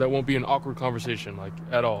 I'm sure that won't be an awkward conversation, like,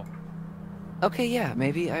 at all. Okay, yeah,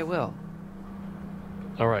 maybe I will.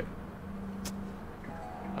 All right.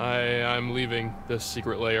 I'm leaving this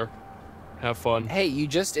secret lair. Have fun. Hey, you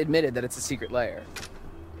just admitted that it's a secret lair.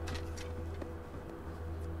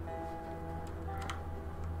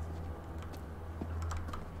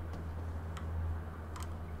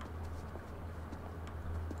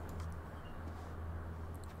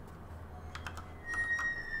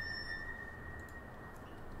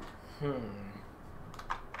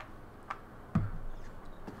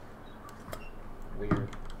 Weird.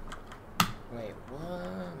 Wait, what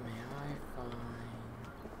may I find?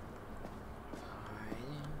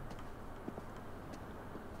 Hiding?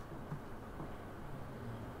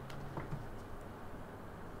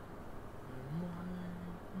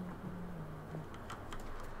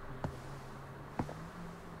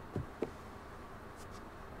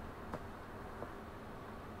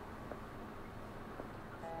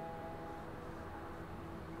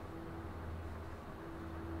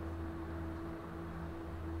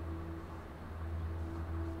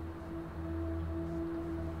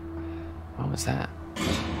 was that?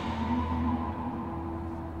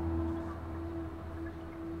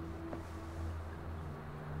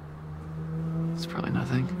 It's probably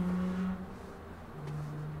nothing.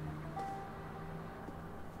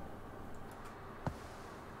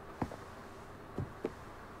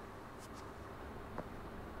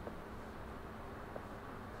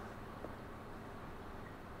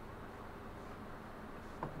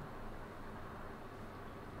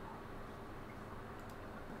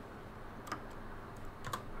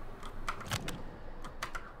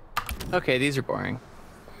 Okay, these are boring.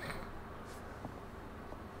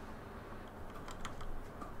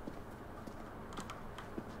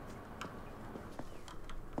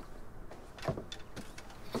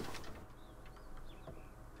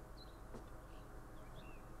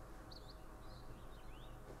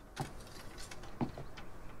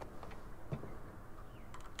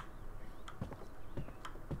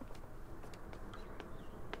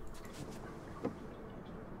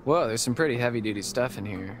 Whoa, there's some pretty heavy-duty stuff in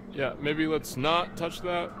here. Yeah, maybe let's not touch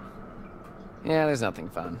that. Yeah, there's nothing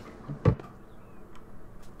fun.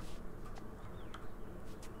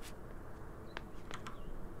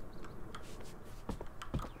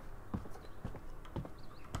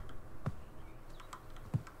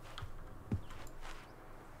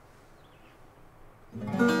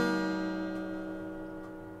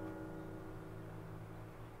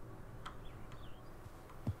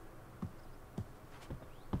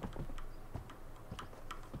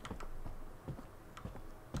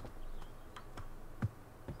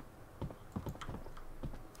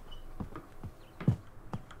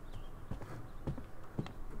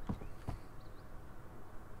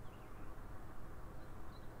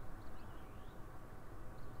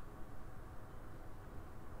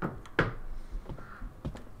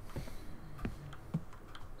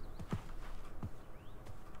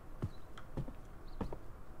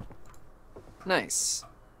 Nice.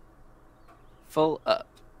 Full up.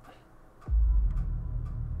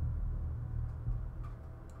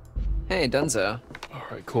 Hey, Dunzo. All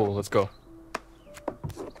right, cool. Let's go.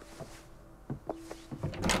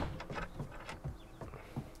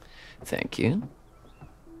 Thank you.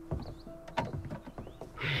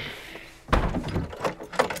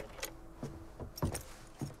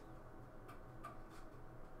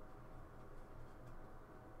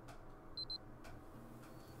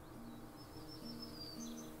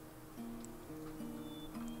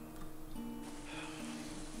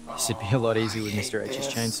 This would be a lot easier with Mr. H's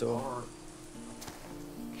chainsaw.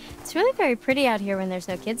 It's really very pretty out here when there's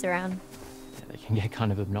no kids around. Yeah, they can get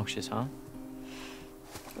kind of obnoxious, huh?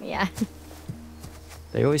 Yeah.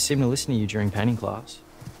 They always seem to listen to you during painting class.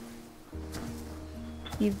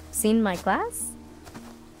 You've seen my class?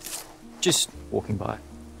 Just walking by.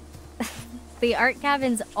 The art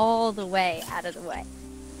cabin's all the way out of the way.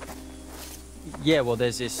 Yeah, well,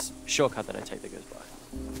 there's this shortcut that I take that goes by.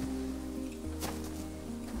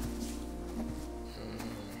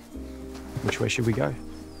 Which way should we go?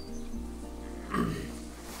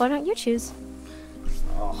 Why don't you choose?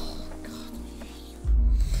 Oh, God.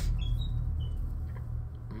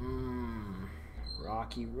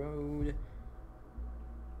 Rocky Road.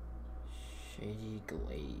 Shady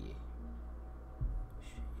Glade.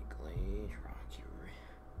 Shady Glade, Rocky Road.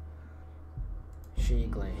 Shady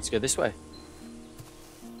Glade. Let's go this way.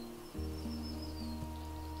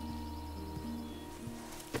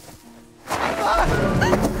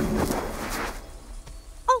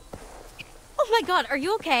 Oh my god, are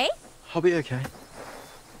you okay? I'll be okay.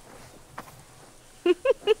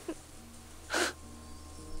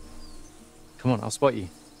 Come on, I'll spot you.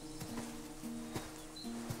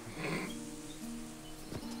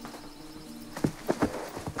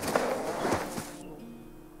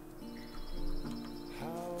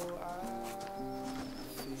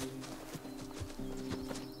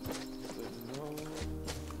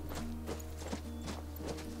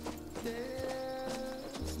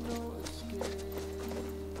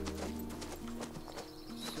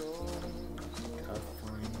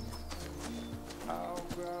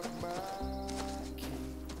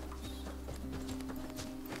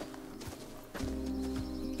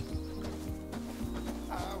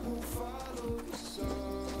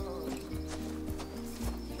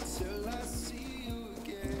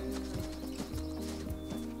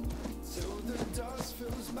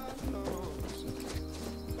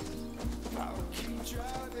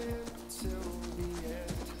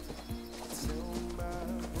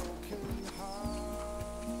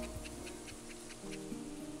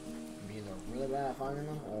 Bad finding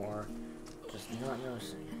them, or just not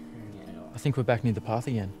noticing. Yeah. I think we're back near the path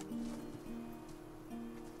again.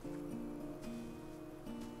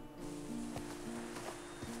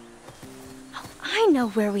 I know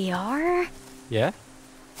where we are. Yeah?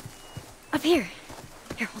 Up here.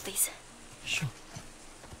 Here, hold these. Sure.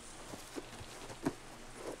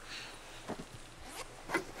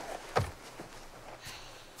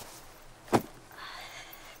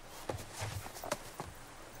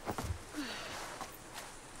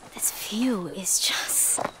 This view is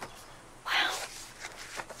just... wow.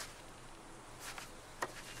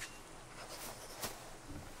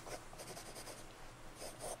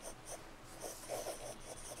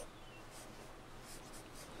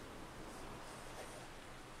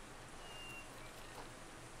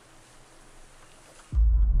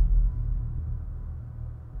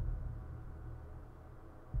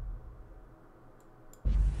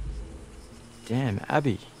 Damn,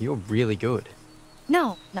 Abby, you're really good.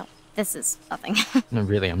 No, this is nothing. No,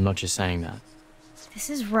 really, I'm not just saying that. This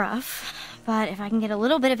is rough, but if I can get a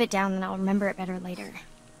little bit of it down, then I'll remember it better later.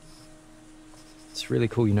 It's really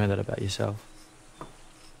cool you know that about yourself.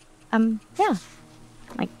 Yeah.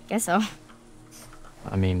 I guess so.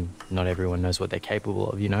 I mean, not everyone knows what they're capable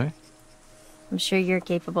of, you know? I'm sure you're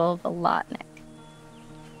capable of a lot, Nick.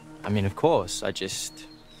 I mean, of course, I just...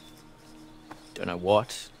 don't know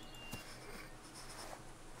what.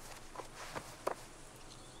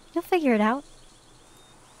 You'll figure it out.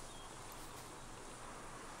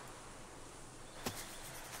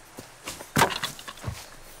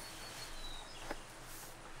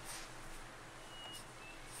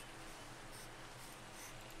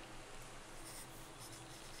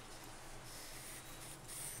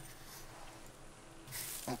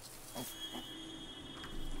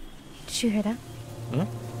 Did you hear that? Huh?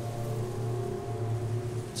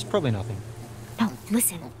 It's probably nothing. No,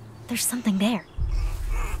 listen. There's something there.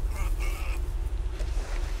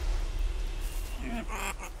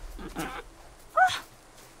 Oh,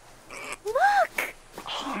 look!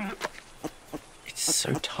 Oh, it's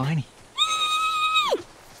so tiny.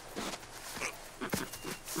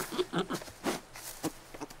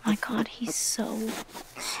 My God, he's so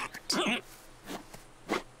hot.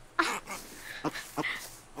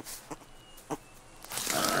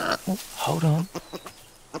 Oh, hold on.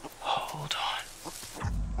 Hold on.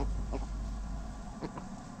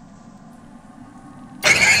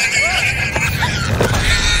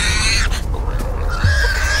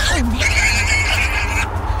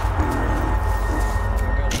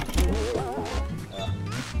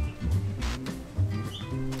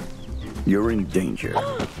 You're in danger.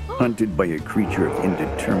 Hunted by a creature of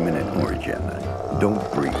indeterminate origin.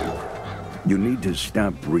 Don't breathe. You need to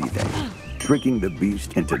stop breathing, tricking the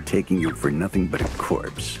beast into taking you for nothing but a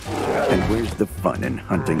corpse. And where's the fun in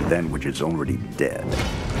hunting that which is already dead?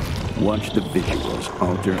 Watch the visuals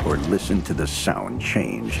alter or listen to the sound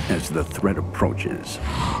change as the threat approaches.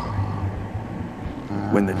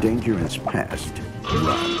 When the danger is past,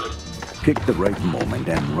 run. Pick the right moment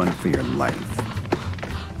and run for your life.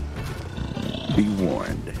 Be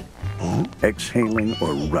warned. Exhaling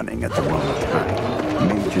or running at the wrong time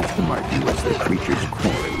may just mark you as the creature's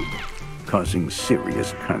quarry, causing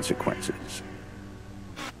serious consequences.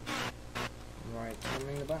 Right, tell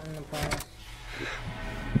me the button to press.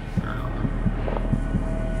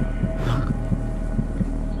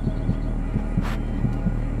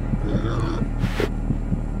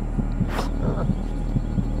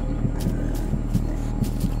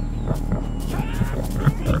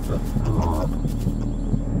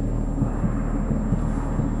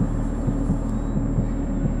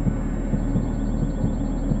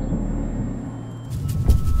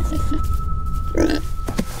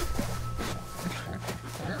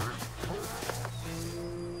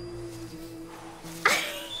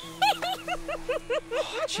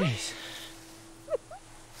 Jeez.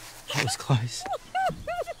 That was close.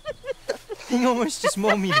 Thing almost just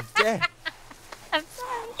mauled me to death. I'm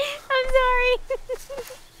sorry.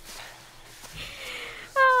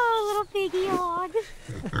 Oh, little piggy hog.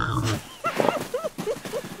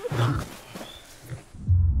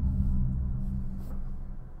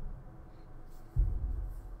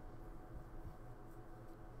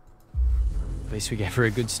 At least we gave her a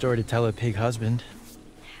good story to tell her pig husband.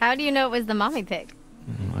 How do you know it was the mommy pig?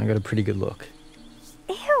 I got a pretty good look.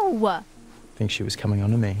 Ew. Think she was coming on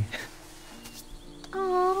to me.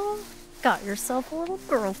 Oh, got yourself a little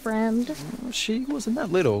girlfriend. She wasn't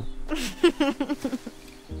that little.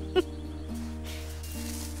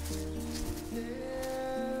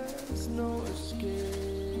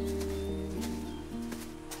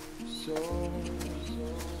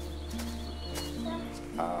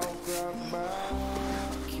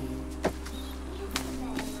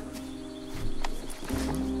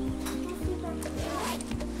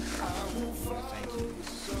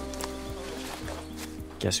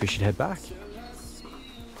 Guess we should head back.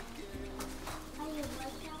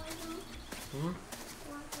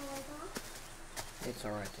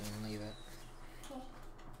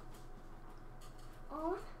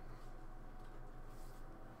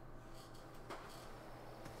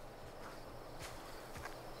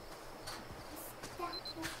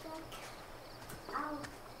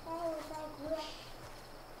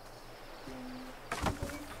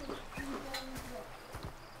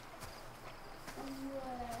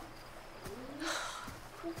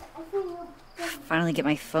 finally get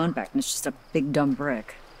my phone back and it's just a big dumb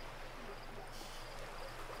brick.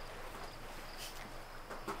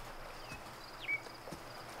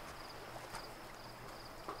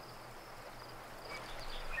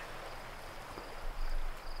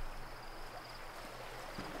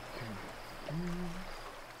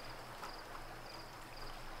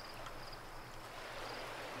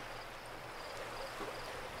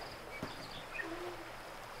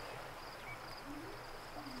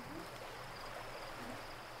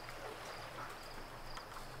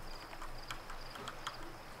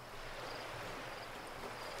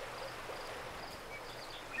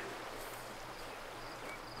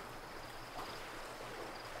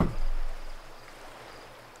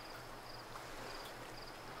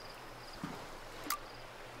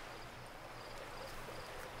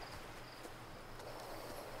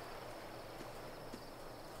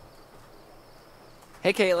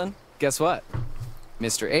 Hey, Caitlin. Guess what?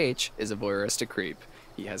 Mr. H is a voyeuristic creep.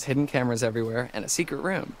 He has hidden cameras everywhere and a secret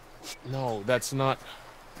room. No, that's not...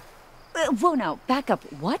 Whoa, now, back up.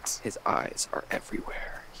 What? His eyes are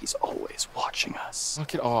everywhere. He's always watching us.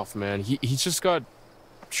 Knock it off, man. He's just got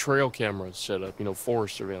trail cameras set up, you know,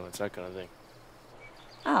 forest surveillance, that kind of thing.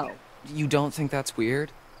 Oh. You don't think that's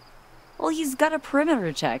weird? Well, he's got a perimeter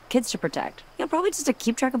to check, kids to protect. You know, probably just to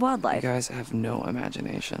keep track of wildlife. You guys have no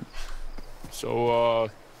imagination. So,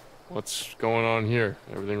 what's going on here?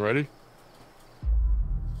 Everything ready?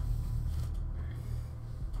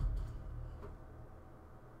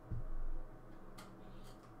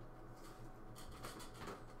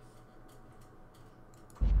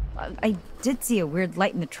 I did see a weird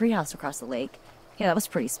light in the treehouse across the lake. Yeah, that was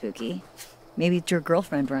pretty spooky. Maybe it's your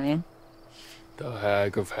girlfriend, Ryan. The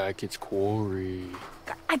Hag of Hackett's Quarry.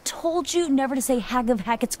 I told you never to say Hag of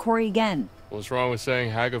Hackett's Quarry again. What's wrong with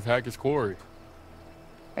saying Hag of Hackett's Quarry?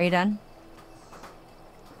 Are you done?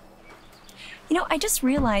 You know, I just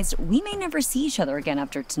realized we may never see each other again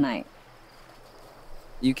after tonight.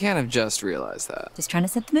 You can't have just realized that. Just trying to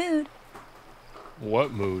set the mood.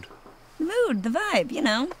 What mood? The mood, the vibe, you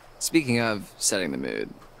know. Speaking of setting the mood,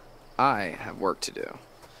 I have work to do.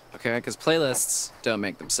 Okay? Because playlists don't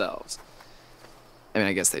make themselves. I mean,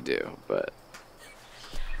 I guess they do, but...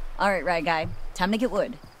 All right, right guy. Time to get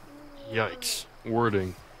wood. Yikes.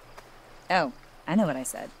 Wording. Oh, I know what I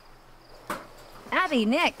said. Abby,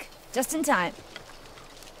 Nick, just in time.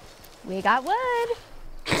 We got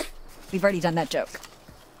wood. We've already done that joke.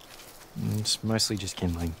 It's mostly just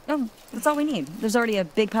kindling. Oh, that's all we need. There's already a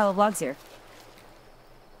big pile of logs here.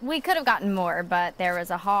 We could have gotten more, but there was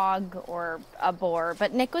a hog or a boar.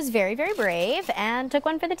 But Nick was very, very brave and took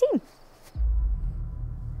one for the team.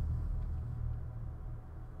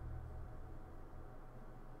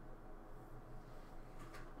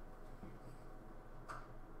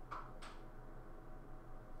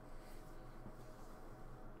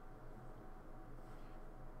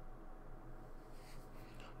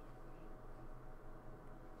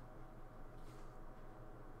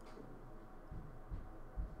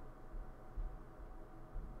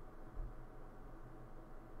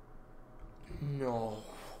 No.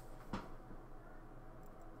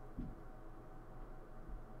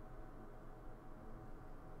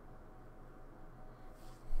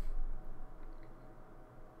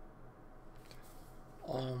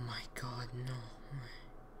 Oh my god, no.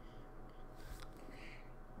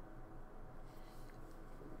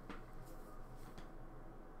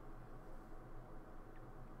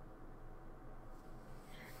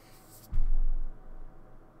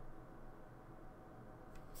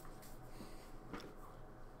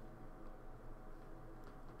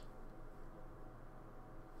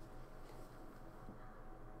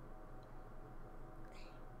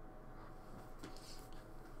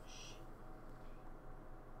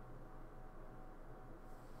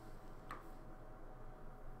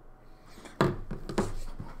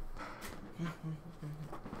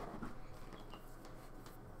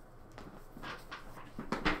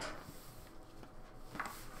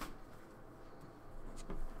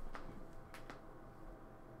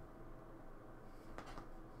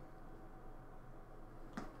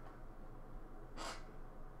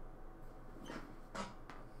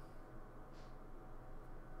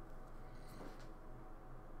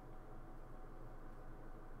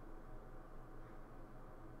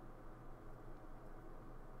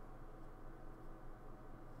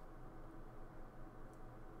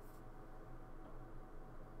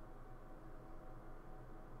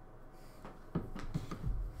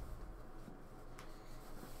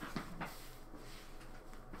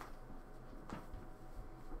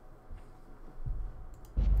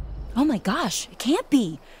 Oh my gosh, it can't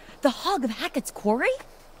be. The Hog of Hackett's Quarry?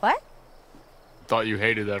 What? Thought you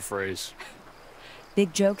hated that phrase.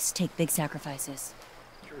 Big jokes take big sacrifices.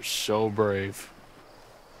 You're so brave.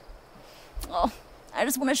 Oh, I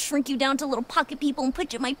just want to shrink you down to little pocket people and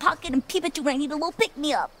put you in my pocket and peep at you when I need a little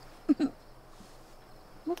pick-me-up.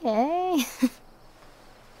 Okay.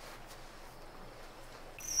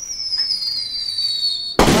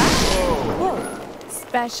 Whoa.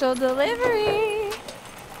 Special delivery.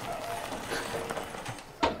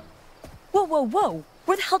 Whoa, whoa, whoa.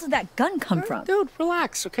 Where the hell did that gun come from? Dude,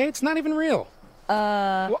 relax, okay? It's not even real.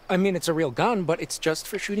 Well, I mean, it's a real gun, but it's just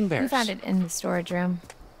for shooting bears. We found it in the storage room.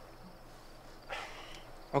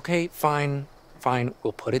 Okay, fine. Fine,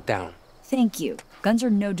 we'll put it down. Thank you. Guns are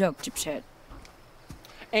no joke, dipshit.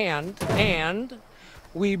 And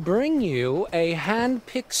we bring you a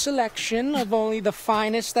hand-picked selection of only the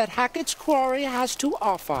finest that Hackett's Quarry has to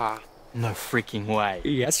offer. No freaking way.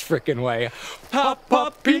 Yes, frickin' way. Pop,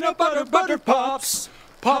 pop, peanut butter, butter pops.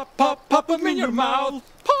 Pop, pop, pop them in your mouth.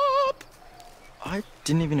 Pop! I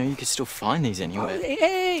didn't even know you could still find these anywhere.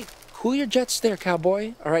 Hey, cool your jets there,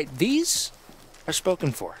 cowboy. All right, these are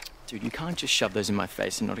spoken for. Dude, you can't just shove those in my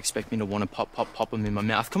face and not expect me to want to pop them in my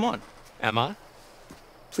mouth. Come on. Emma,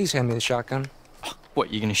 please hand me the shotgun.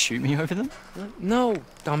 What, you gonna shoot me over them? No,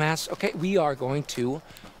 dumbass. Okay, we are going to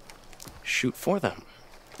shoot for them.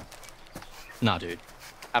 Nah, dude.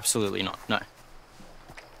 Absolutely not. No.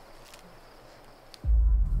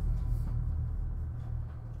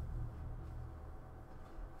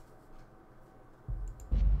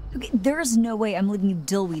 Okay, there is no way I'm leaving you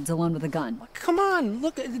dillweeds alone with a gun. Come on,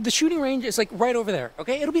 look, the shooting range is like right over there,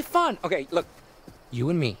 okay? It'll be fun. Okay, look, you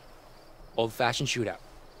and me, old-fashioned shootout.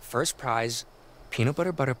 First prize, peanut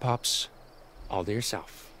butter pops, all to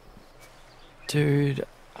yourself. Dude,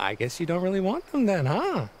 I guess you don't really want them then,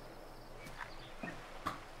 huh?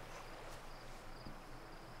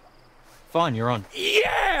 Fine, you're on.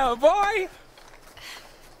 Yeah, boy!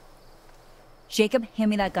 Jacob, hand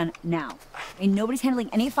me that gun now. And nobody's handling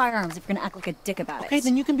any firearms if you're gonna act like a dick about it. Okay,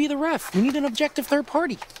 then you can be the ref. We need an objective third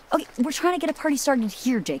party. Okay, we're trying to get a party started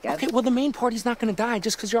here, Jacob. Okay, well, the main party's not gonna die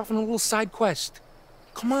just because you're off on a little side quest.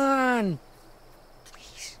 Come on.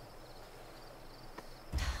 Please.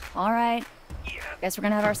 All right. Guess we're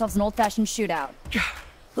gonna have ourselves an old-fashioned shootout.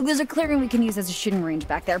 Look, there's a clearing we can use as a shooting range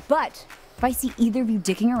back there, but if I see either of you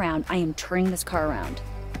dicking around, I am turning this car around.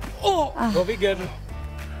 Oh, we'll be good.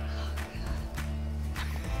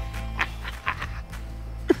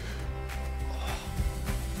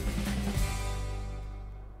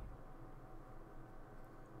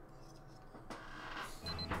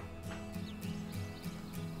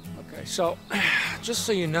 So, just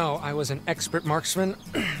so you know, I was an expert marksman,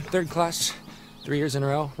 third class, 3 years in a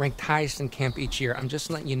row, ranked highest in camp each year. I'm just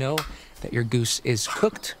letting you know that your goose is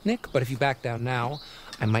cooked, Nick, but if you back down now,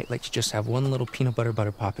 I might let you just have one little peanut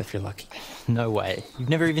butter pop if you're lucky. No way. You've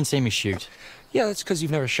never even seen me shoot. Yeah, that's because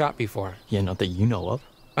you've never shot before. Yeah, not that you know of.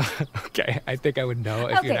 Okay, I think I would know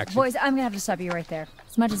if you'd Okay, actually... boys, I'm gonna have to stop you right there.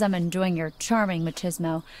 As much as I'm enjoying your charming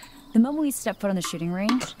machismo, the moment we step foot on the shooting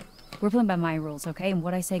range, we're playing by my rules, okay? And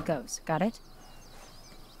what I say goes. Got it?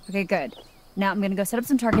 Okay, good. Now I'm gonna go set up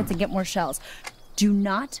some targets and get more shells. Do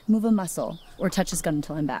not move a muscle or touch this gun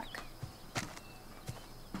until I'm back.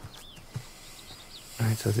 All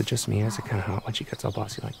right, so is it just me or is it kind of hot when she gets all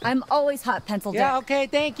bossy like that? I'm always hot, pencil dick. Yeah, okay,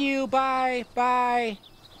 thank you. Bye. Bye.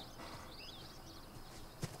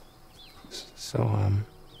 So,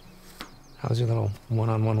 how's your little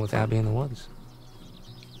one-on-one with Abby in the woods?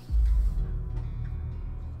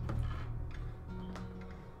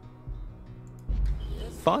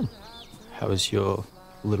 Fun. How was your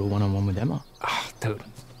little one-on-one with Emma? Oh, dude,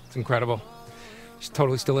 it's incredible. She's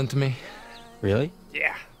totally still into me. Really?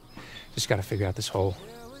 Yeah. Just gotta figure out this whole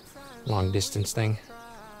long-distance thing.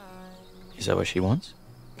 Is that what she wants?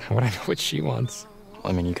 How would I know what she wants? Well,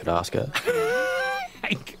 I mean, you could ask her.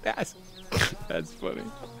 I could ask. That's funny.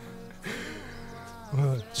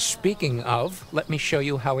 Speaking of, let me show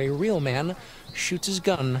you how a real man shoots his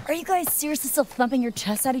gun. Are you guys seriously still thumping your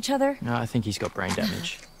chests at each other? No, I think he's got brain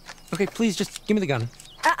damage. Okay, please, just give me the gun.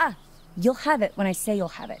 You'll have it when I say you'll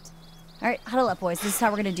have it. All right, huddle up, boys. This is how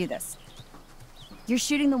we're gonna do this. You're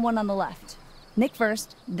shooting the one on the left. Nick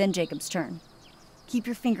first, then Jacob's turn. Keep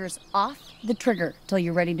your fingers off the trigger till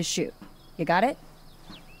you're ready to shoot. You got it?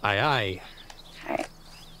 Aye, aye. All right.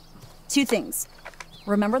 2 things.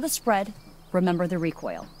 Remember the spread, remember the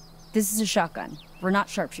recoil. This is a shotgun. We're not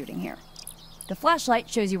sharpshooting here. The flashlight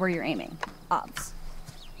shows you where you're aiming. Obs.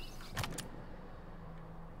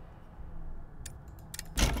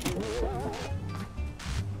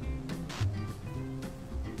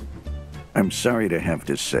 I'm sorry to have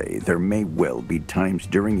to say, there may well be times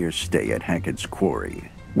during your stay at Hackett's Quarry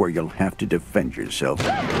where you'll have to defend yourself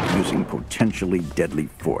using potentially deadly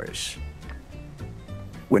force.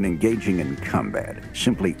 When engaging in combat,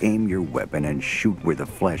 simply aim your weapon and shoot where the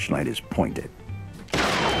flashlight is pointed.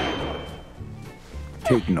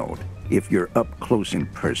 Take note, if you're up close and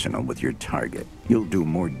personal with your target, you'll do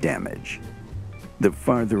more damage. The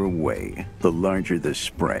farther away, the larger the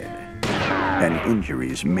spread, and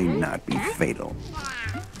injuries may not be fatal.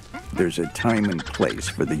 There's a time and place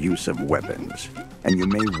for the use of weapons, and you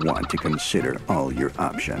may want to consider all your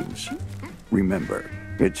options. Remember,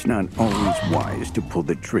 it's not always wise to pull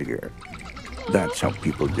the trigger. That's how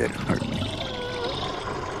people get hurt.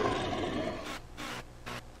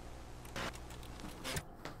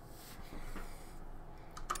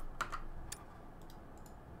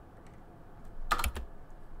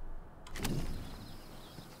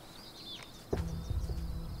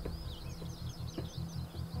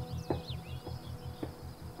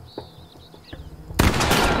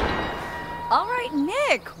 All right,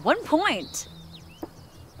 Nick, 1 point.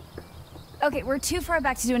 Okay, we're too far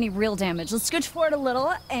back to do any real damage. Let's scooch forward a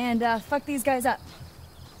little and fuck these guys up.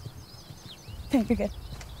 Okay, you're good.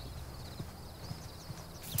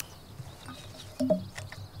 All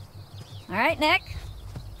right, Nick.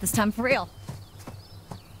 This time for real.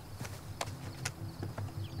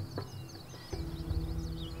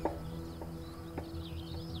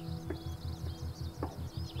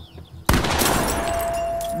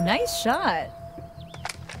 Nice shot.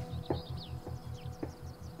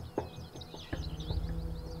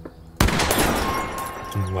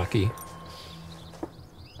 Lucky.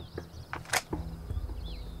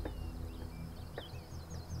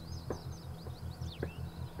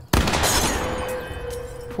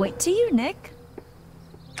 Point to you, Nick.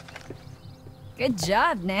 Good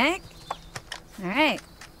job, Nick. All right.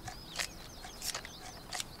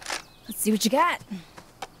 Let's see what you got.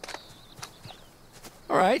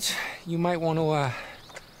 All right, you might want to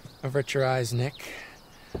avert your eyes, Nick.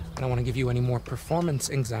 I don't want to give you any more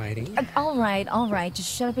performance anxiety. All right.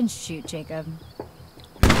 Just shut up and shoot, Jacob.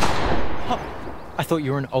 I thought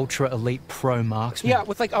you were an ultra elite pro marksman. Yeah,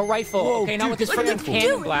 with like a rifle. Whoa, okay, dude, not with this this freaking man's-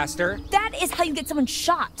 cannon blaster. That is how you get someone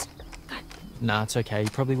shot. Nah, it's okay. You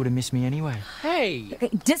probably would have missed me anyway. Hey! Okay,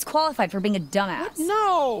 disqualified for being a dumbass.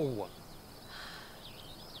 No!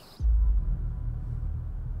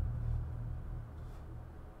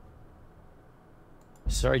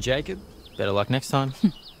 Sorry, Jacob. Better luck next time.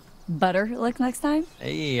 Butter luck next time?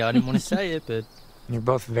 Hey, I didn't want to say it, but... You're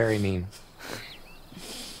both very mean.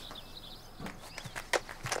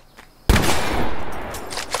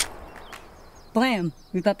 Blam.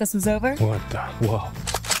 You thought this was over? What the? Whoa.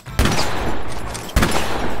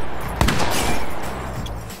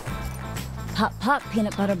 Pop, pop,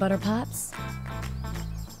 peanut butter, butter pops.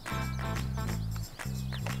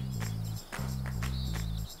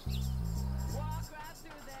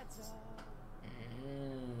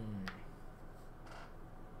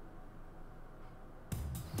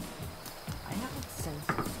 I have a sense.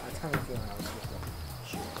 I kind of feel like I was supposed to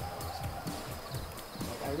shoot those.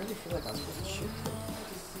 Like, I really feel like I was supposed to shoot them.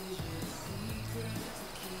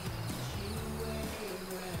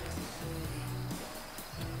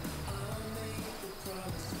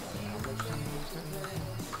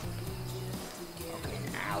 Okay,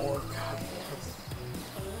 an hour. God damn.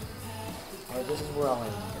 Alright, this is where I'll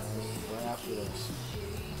end, guys. Right after this.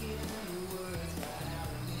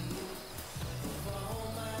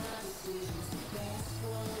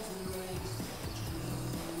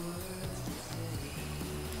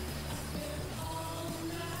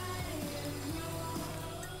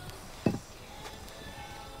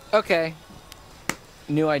 Okay.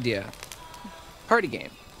 New idea. Party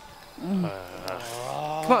game. Come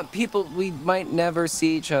on, people, we might never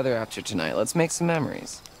see each other after tonight. Let's make some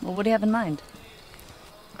memories. Well, what do you have in mind?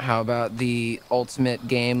 How about the ultimate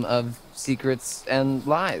game of secrets and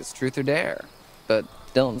lies, truth or dare, but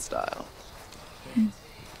Dylan style?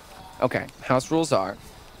 Okay, house rules are,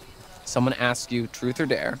 someone asks you truth or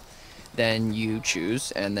dare, then you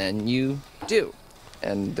choose, and then you do.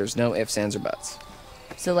 And there's no ifs, ands, or buts.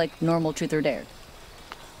 So, like, normal truth or dare.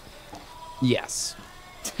 Yes.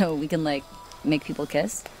 So we can, like, make people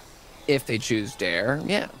kiss? If they choose dare,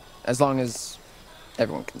 yeah. As long as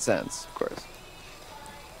everyone consents, of course.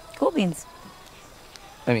 Cool beans.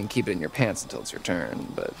 I mean, keep it in your pants until it's your turn,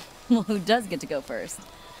 but... Well, who does get to go first?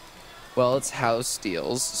 Well, it's house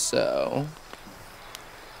deals, so...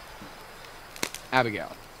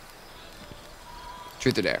 Abigail.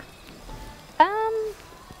 Truth or dare?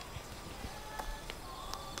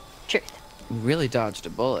 Truth. You really dodged a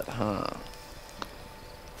bullet, huh?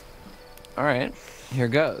 Alright, here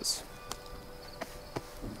goes.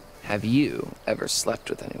 have you ever slept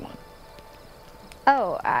with anyone?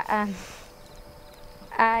 Oh,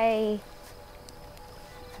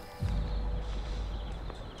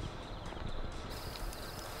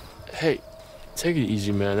 Hey, take it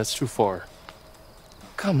easy, man. That's too far.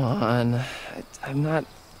 Come on. I'm not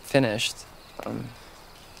finished.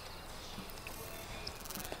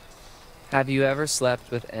 Have you ever slept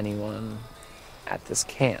with anyone at this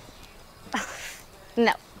camp?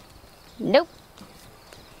 No. Nope.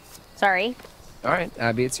 Sorry. All right,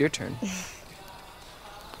 Abby, it's your turn.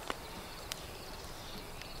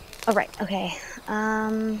 All right, okay.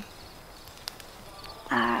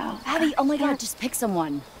 Abby, oh my god, just pick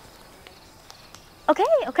someone. Okay.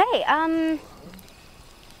 I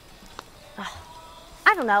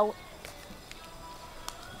don't know.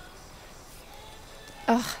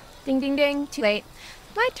 Ugh, ding ding ding, too late.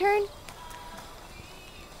 My turn.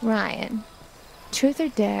 Ryan, truth or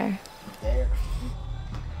dare?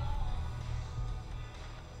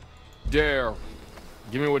 Dare.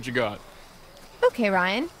 Give me what you got. Okay,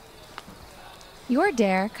 Ryan. Your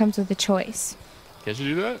dare comes with a choice. Can't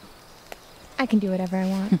you do that? I can do whatever I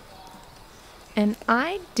want. And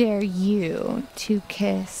I dare you to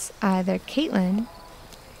kiss either Caitlin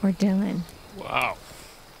or Dylan. Wow.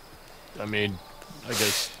 I mean, I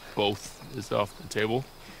guess both is off the table.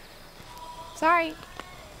 Sorry,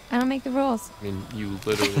 I don't make the rules. I mean, you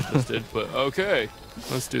literally just did, but okay.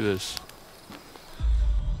 Let's do this.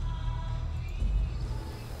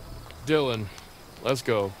 Dylan, let's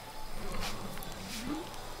go.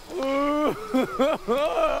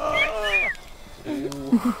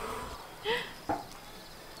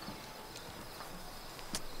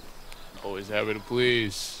 Always happy to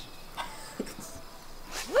please.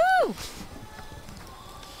 Woo!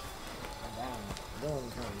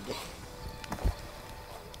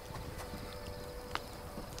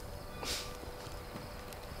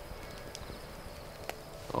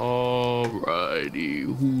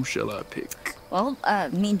 Alrighty, who shall I pick? Well,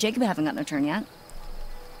 me and Jacob haven't gotten a turn yet.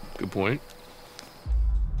 Good point.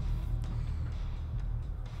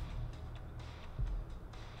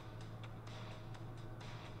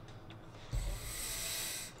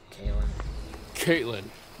 Caitlin,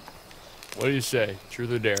 what do you say?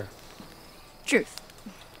 Truth or dare? Truth.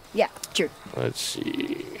 Yeah, truth. Let's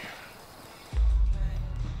see.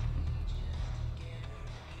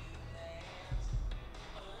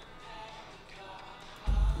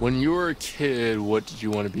 When you were a kid, what did you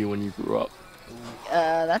want to be when you grew up?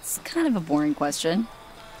 That's kind of a boring question.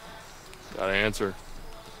 Gotta answer.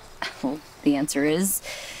 Well, the answer is,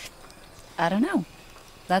 I don't know.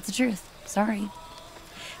 That's the truth. Sorry.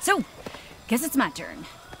 So, guess it's my turn.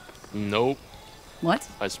 Nope. What?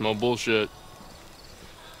 I smell bullshit.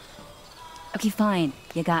 Okay, fine.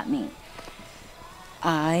 You got me.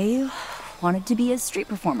 I wanted to be a street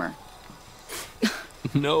performer.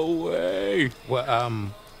 No way. What,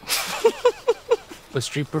 a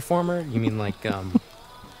street performer? You mean like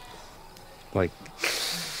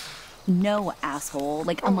No, asshole.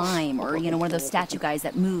 Like a mime or, one of those statue guys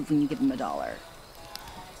that move when you give them $1.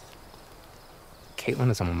 Caitlin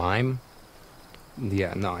is a mime?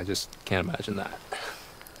 Yeah, no, I just can't imagine that.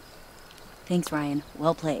 Thanks, Ryan.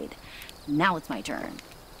 Well played. Now it's my turn.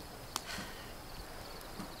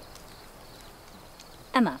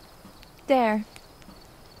 Emma. There.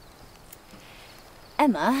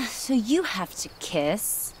 Emma, so you have to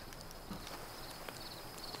kiss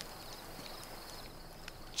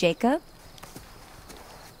Jacob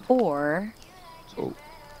or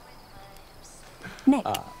Nick.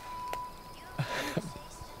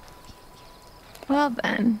 Well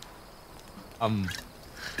then.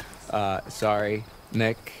 Sorry,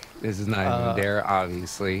 Nick. This is not even dare,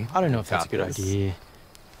 obviously. I don't know if that's a good idea.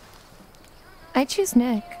 I choose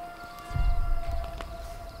Nick.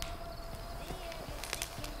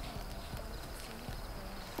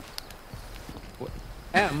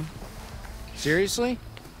 Em? Seriously?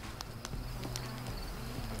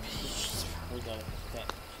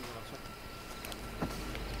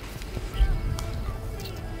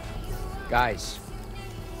 Guys.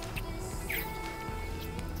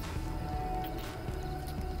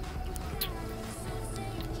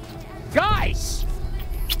 Guys!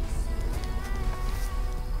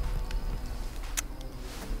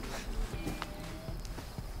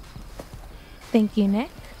 Thank you, Nick.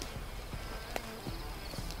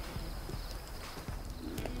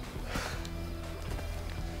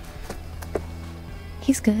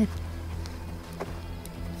 He's good.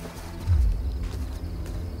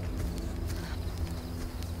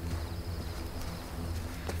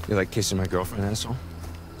 You like kissing my girlfriend, asshole?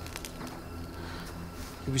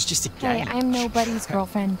 It was just a Hey, game. I'm nobody's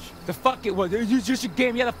girlfriend. The fuck it was. It was just a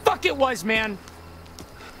game. Yeah, the fuck it was, man.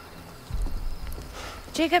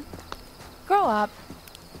 Jacob, grow up.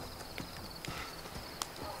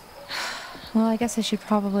 Well, I guess I should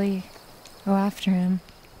probably go after him.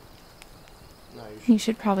 No, You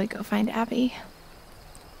should probably go find Abby.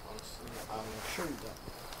 I'm sure you don't.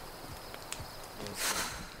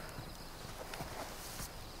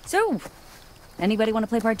 So, anybody want to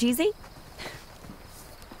play Parcheesi?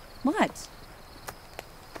 What?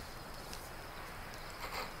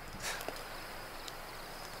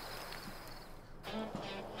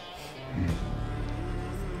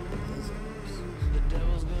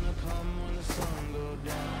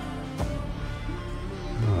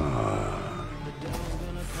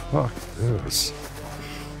 Fuck this.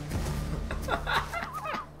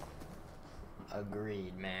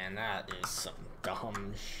 Agreed, man. That is some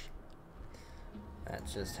dumb that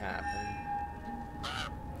just happened.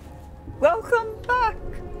 Welcome back.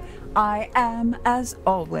 I am, as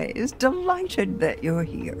always, delighted that you're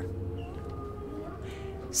here.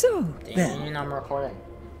 So, then, I'm recording.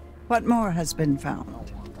 what more has been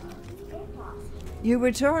found? You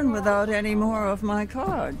return without any more of my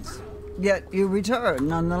cards. Yet you return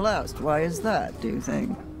nonetheless. Why is that, do you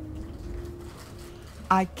think?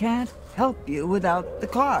 I can't help you without the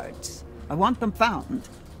cards. I want them found.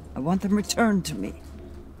 I want them returned to me.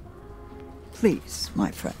 Please,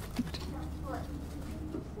 my friend.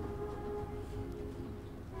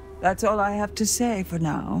 That's all I have to say for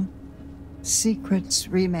now. Secrets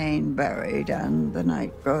remain buried and the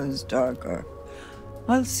night grows darker.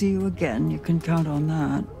 I'll see you again, you can count on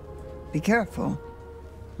that. Be careful.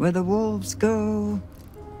 Where the wolves go,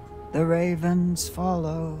 the ravens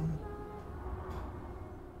follow.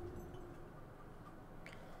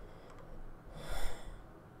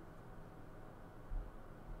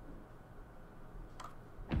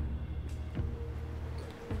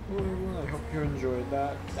 Well, I hope you enjoyed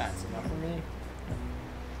that. That's enough for me.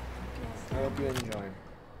 I hope you enjoy.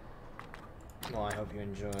 Well, I hope you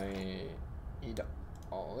enjoy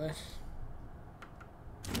all this.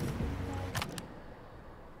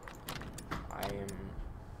 I am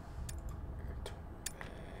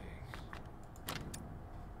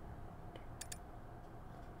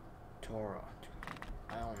Tora.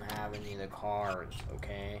 I don't have any of the cards,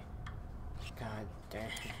 okay? God damn.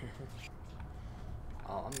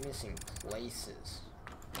 Oh, I'm missing places.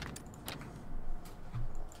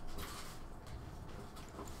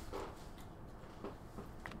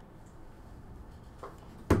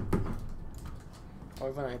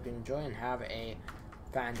 However, I hope you enjoy and have a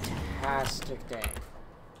fantastic day.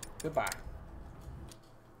 Goodbye.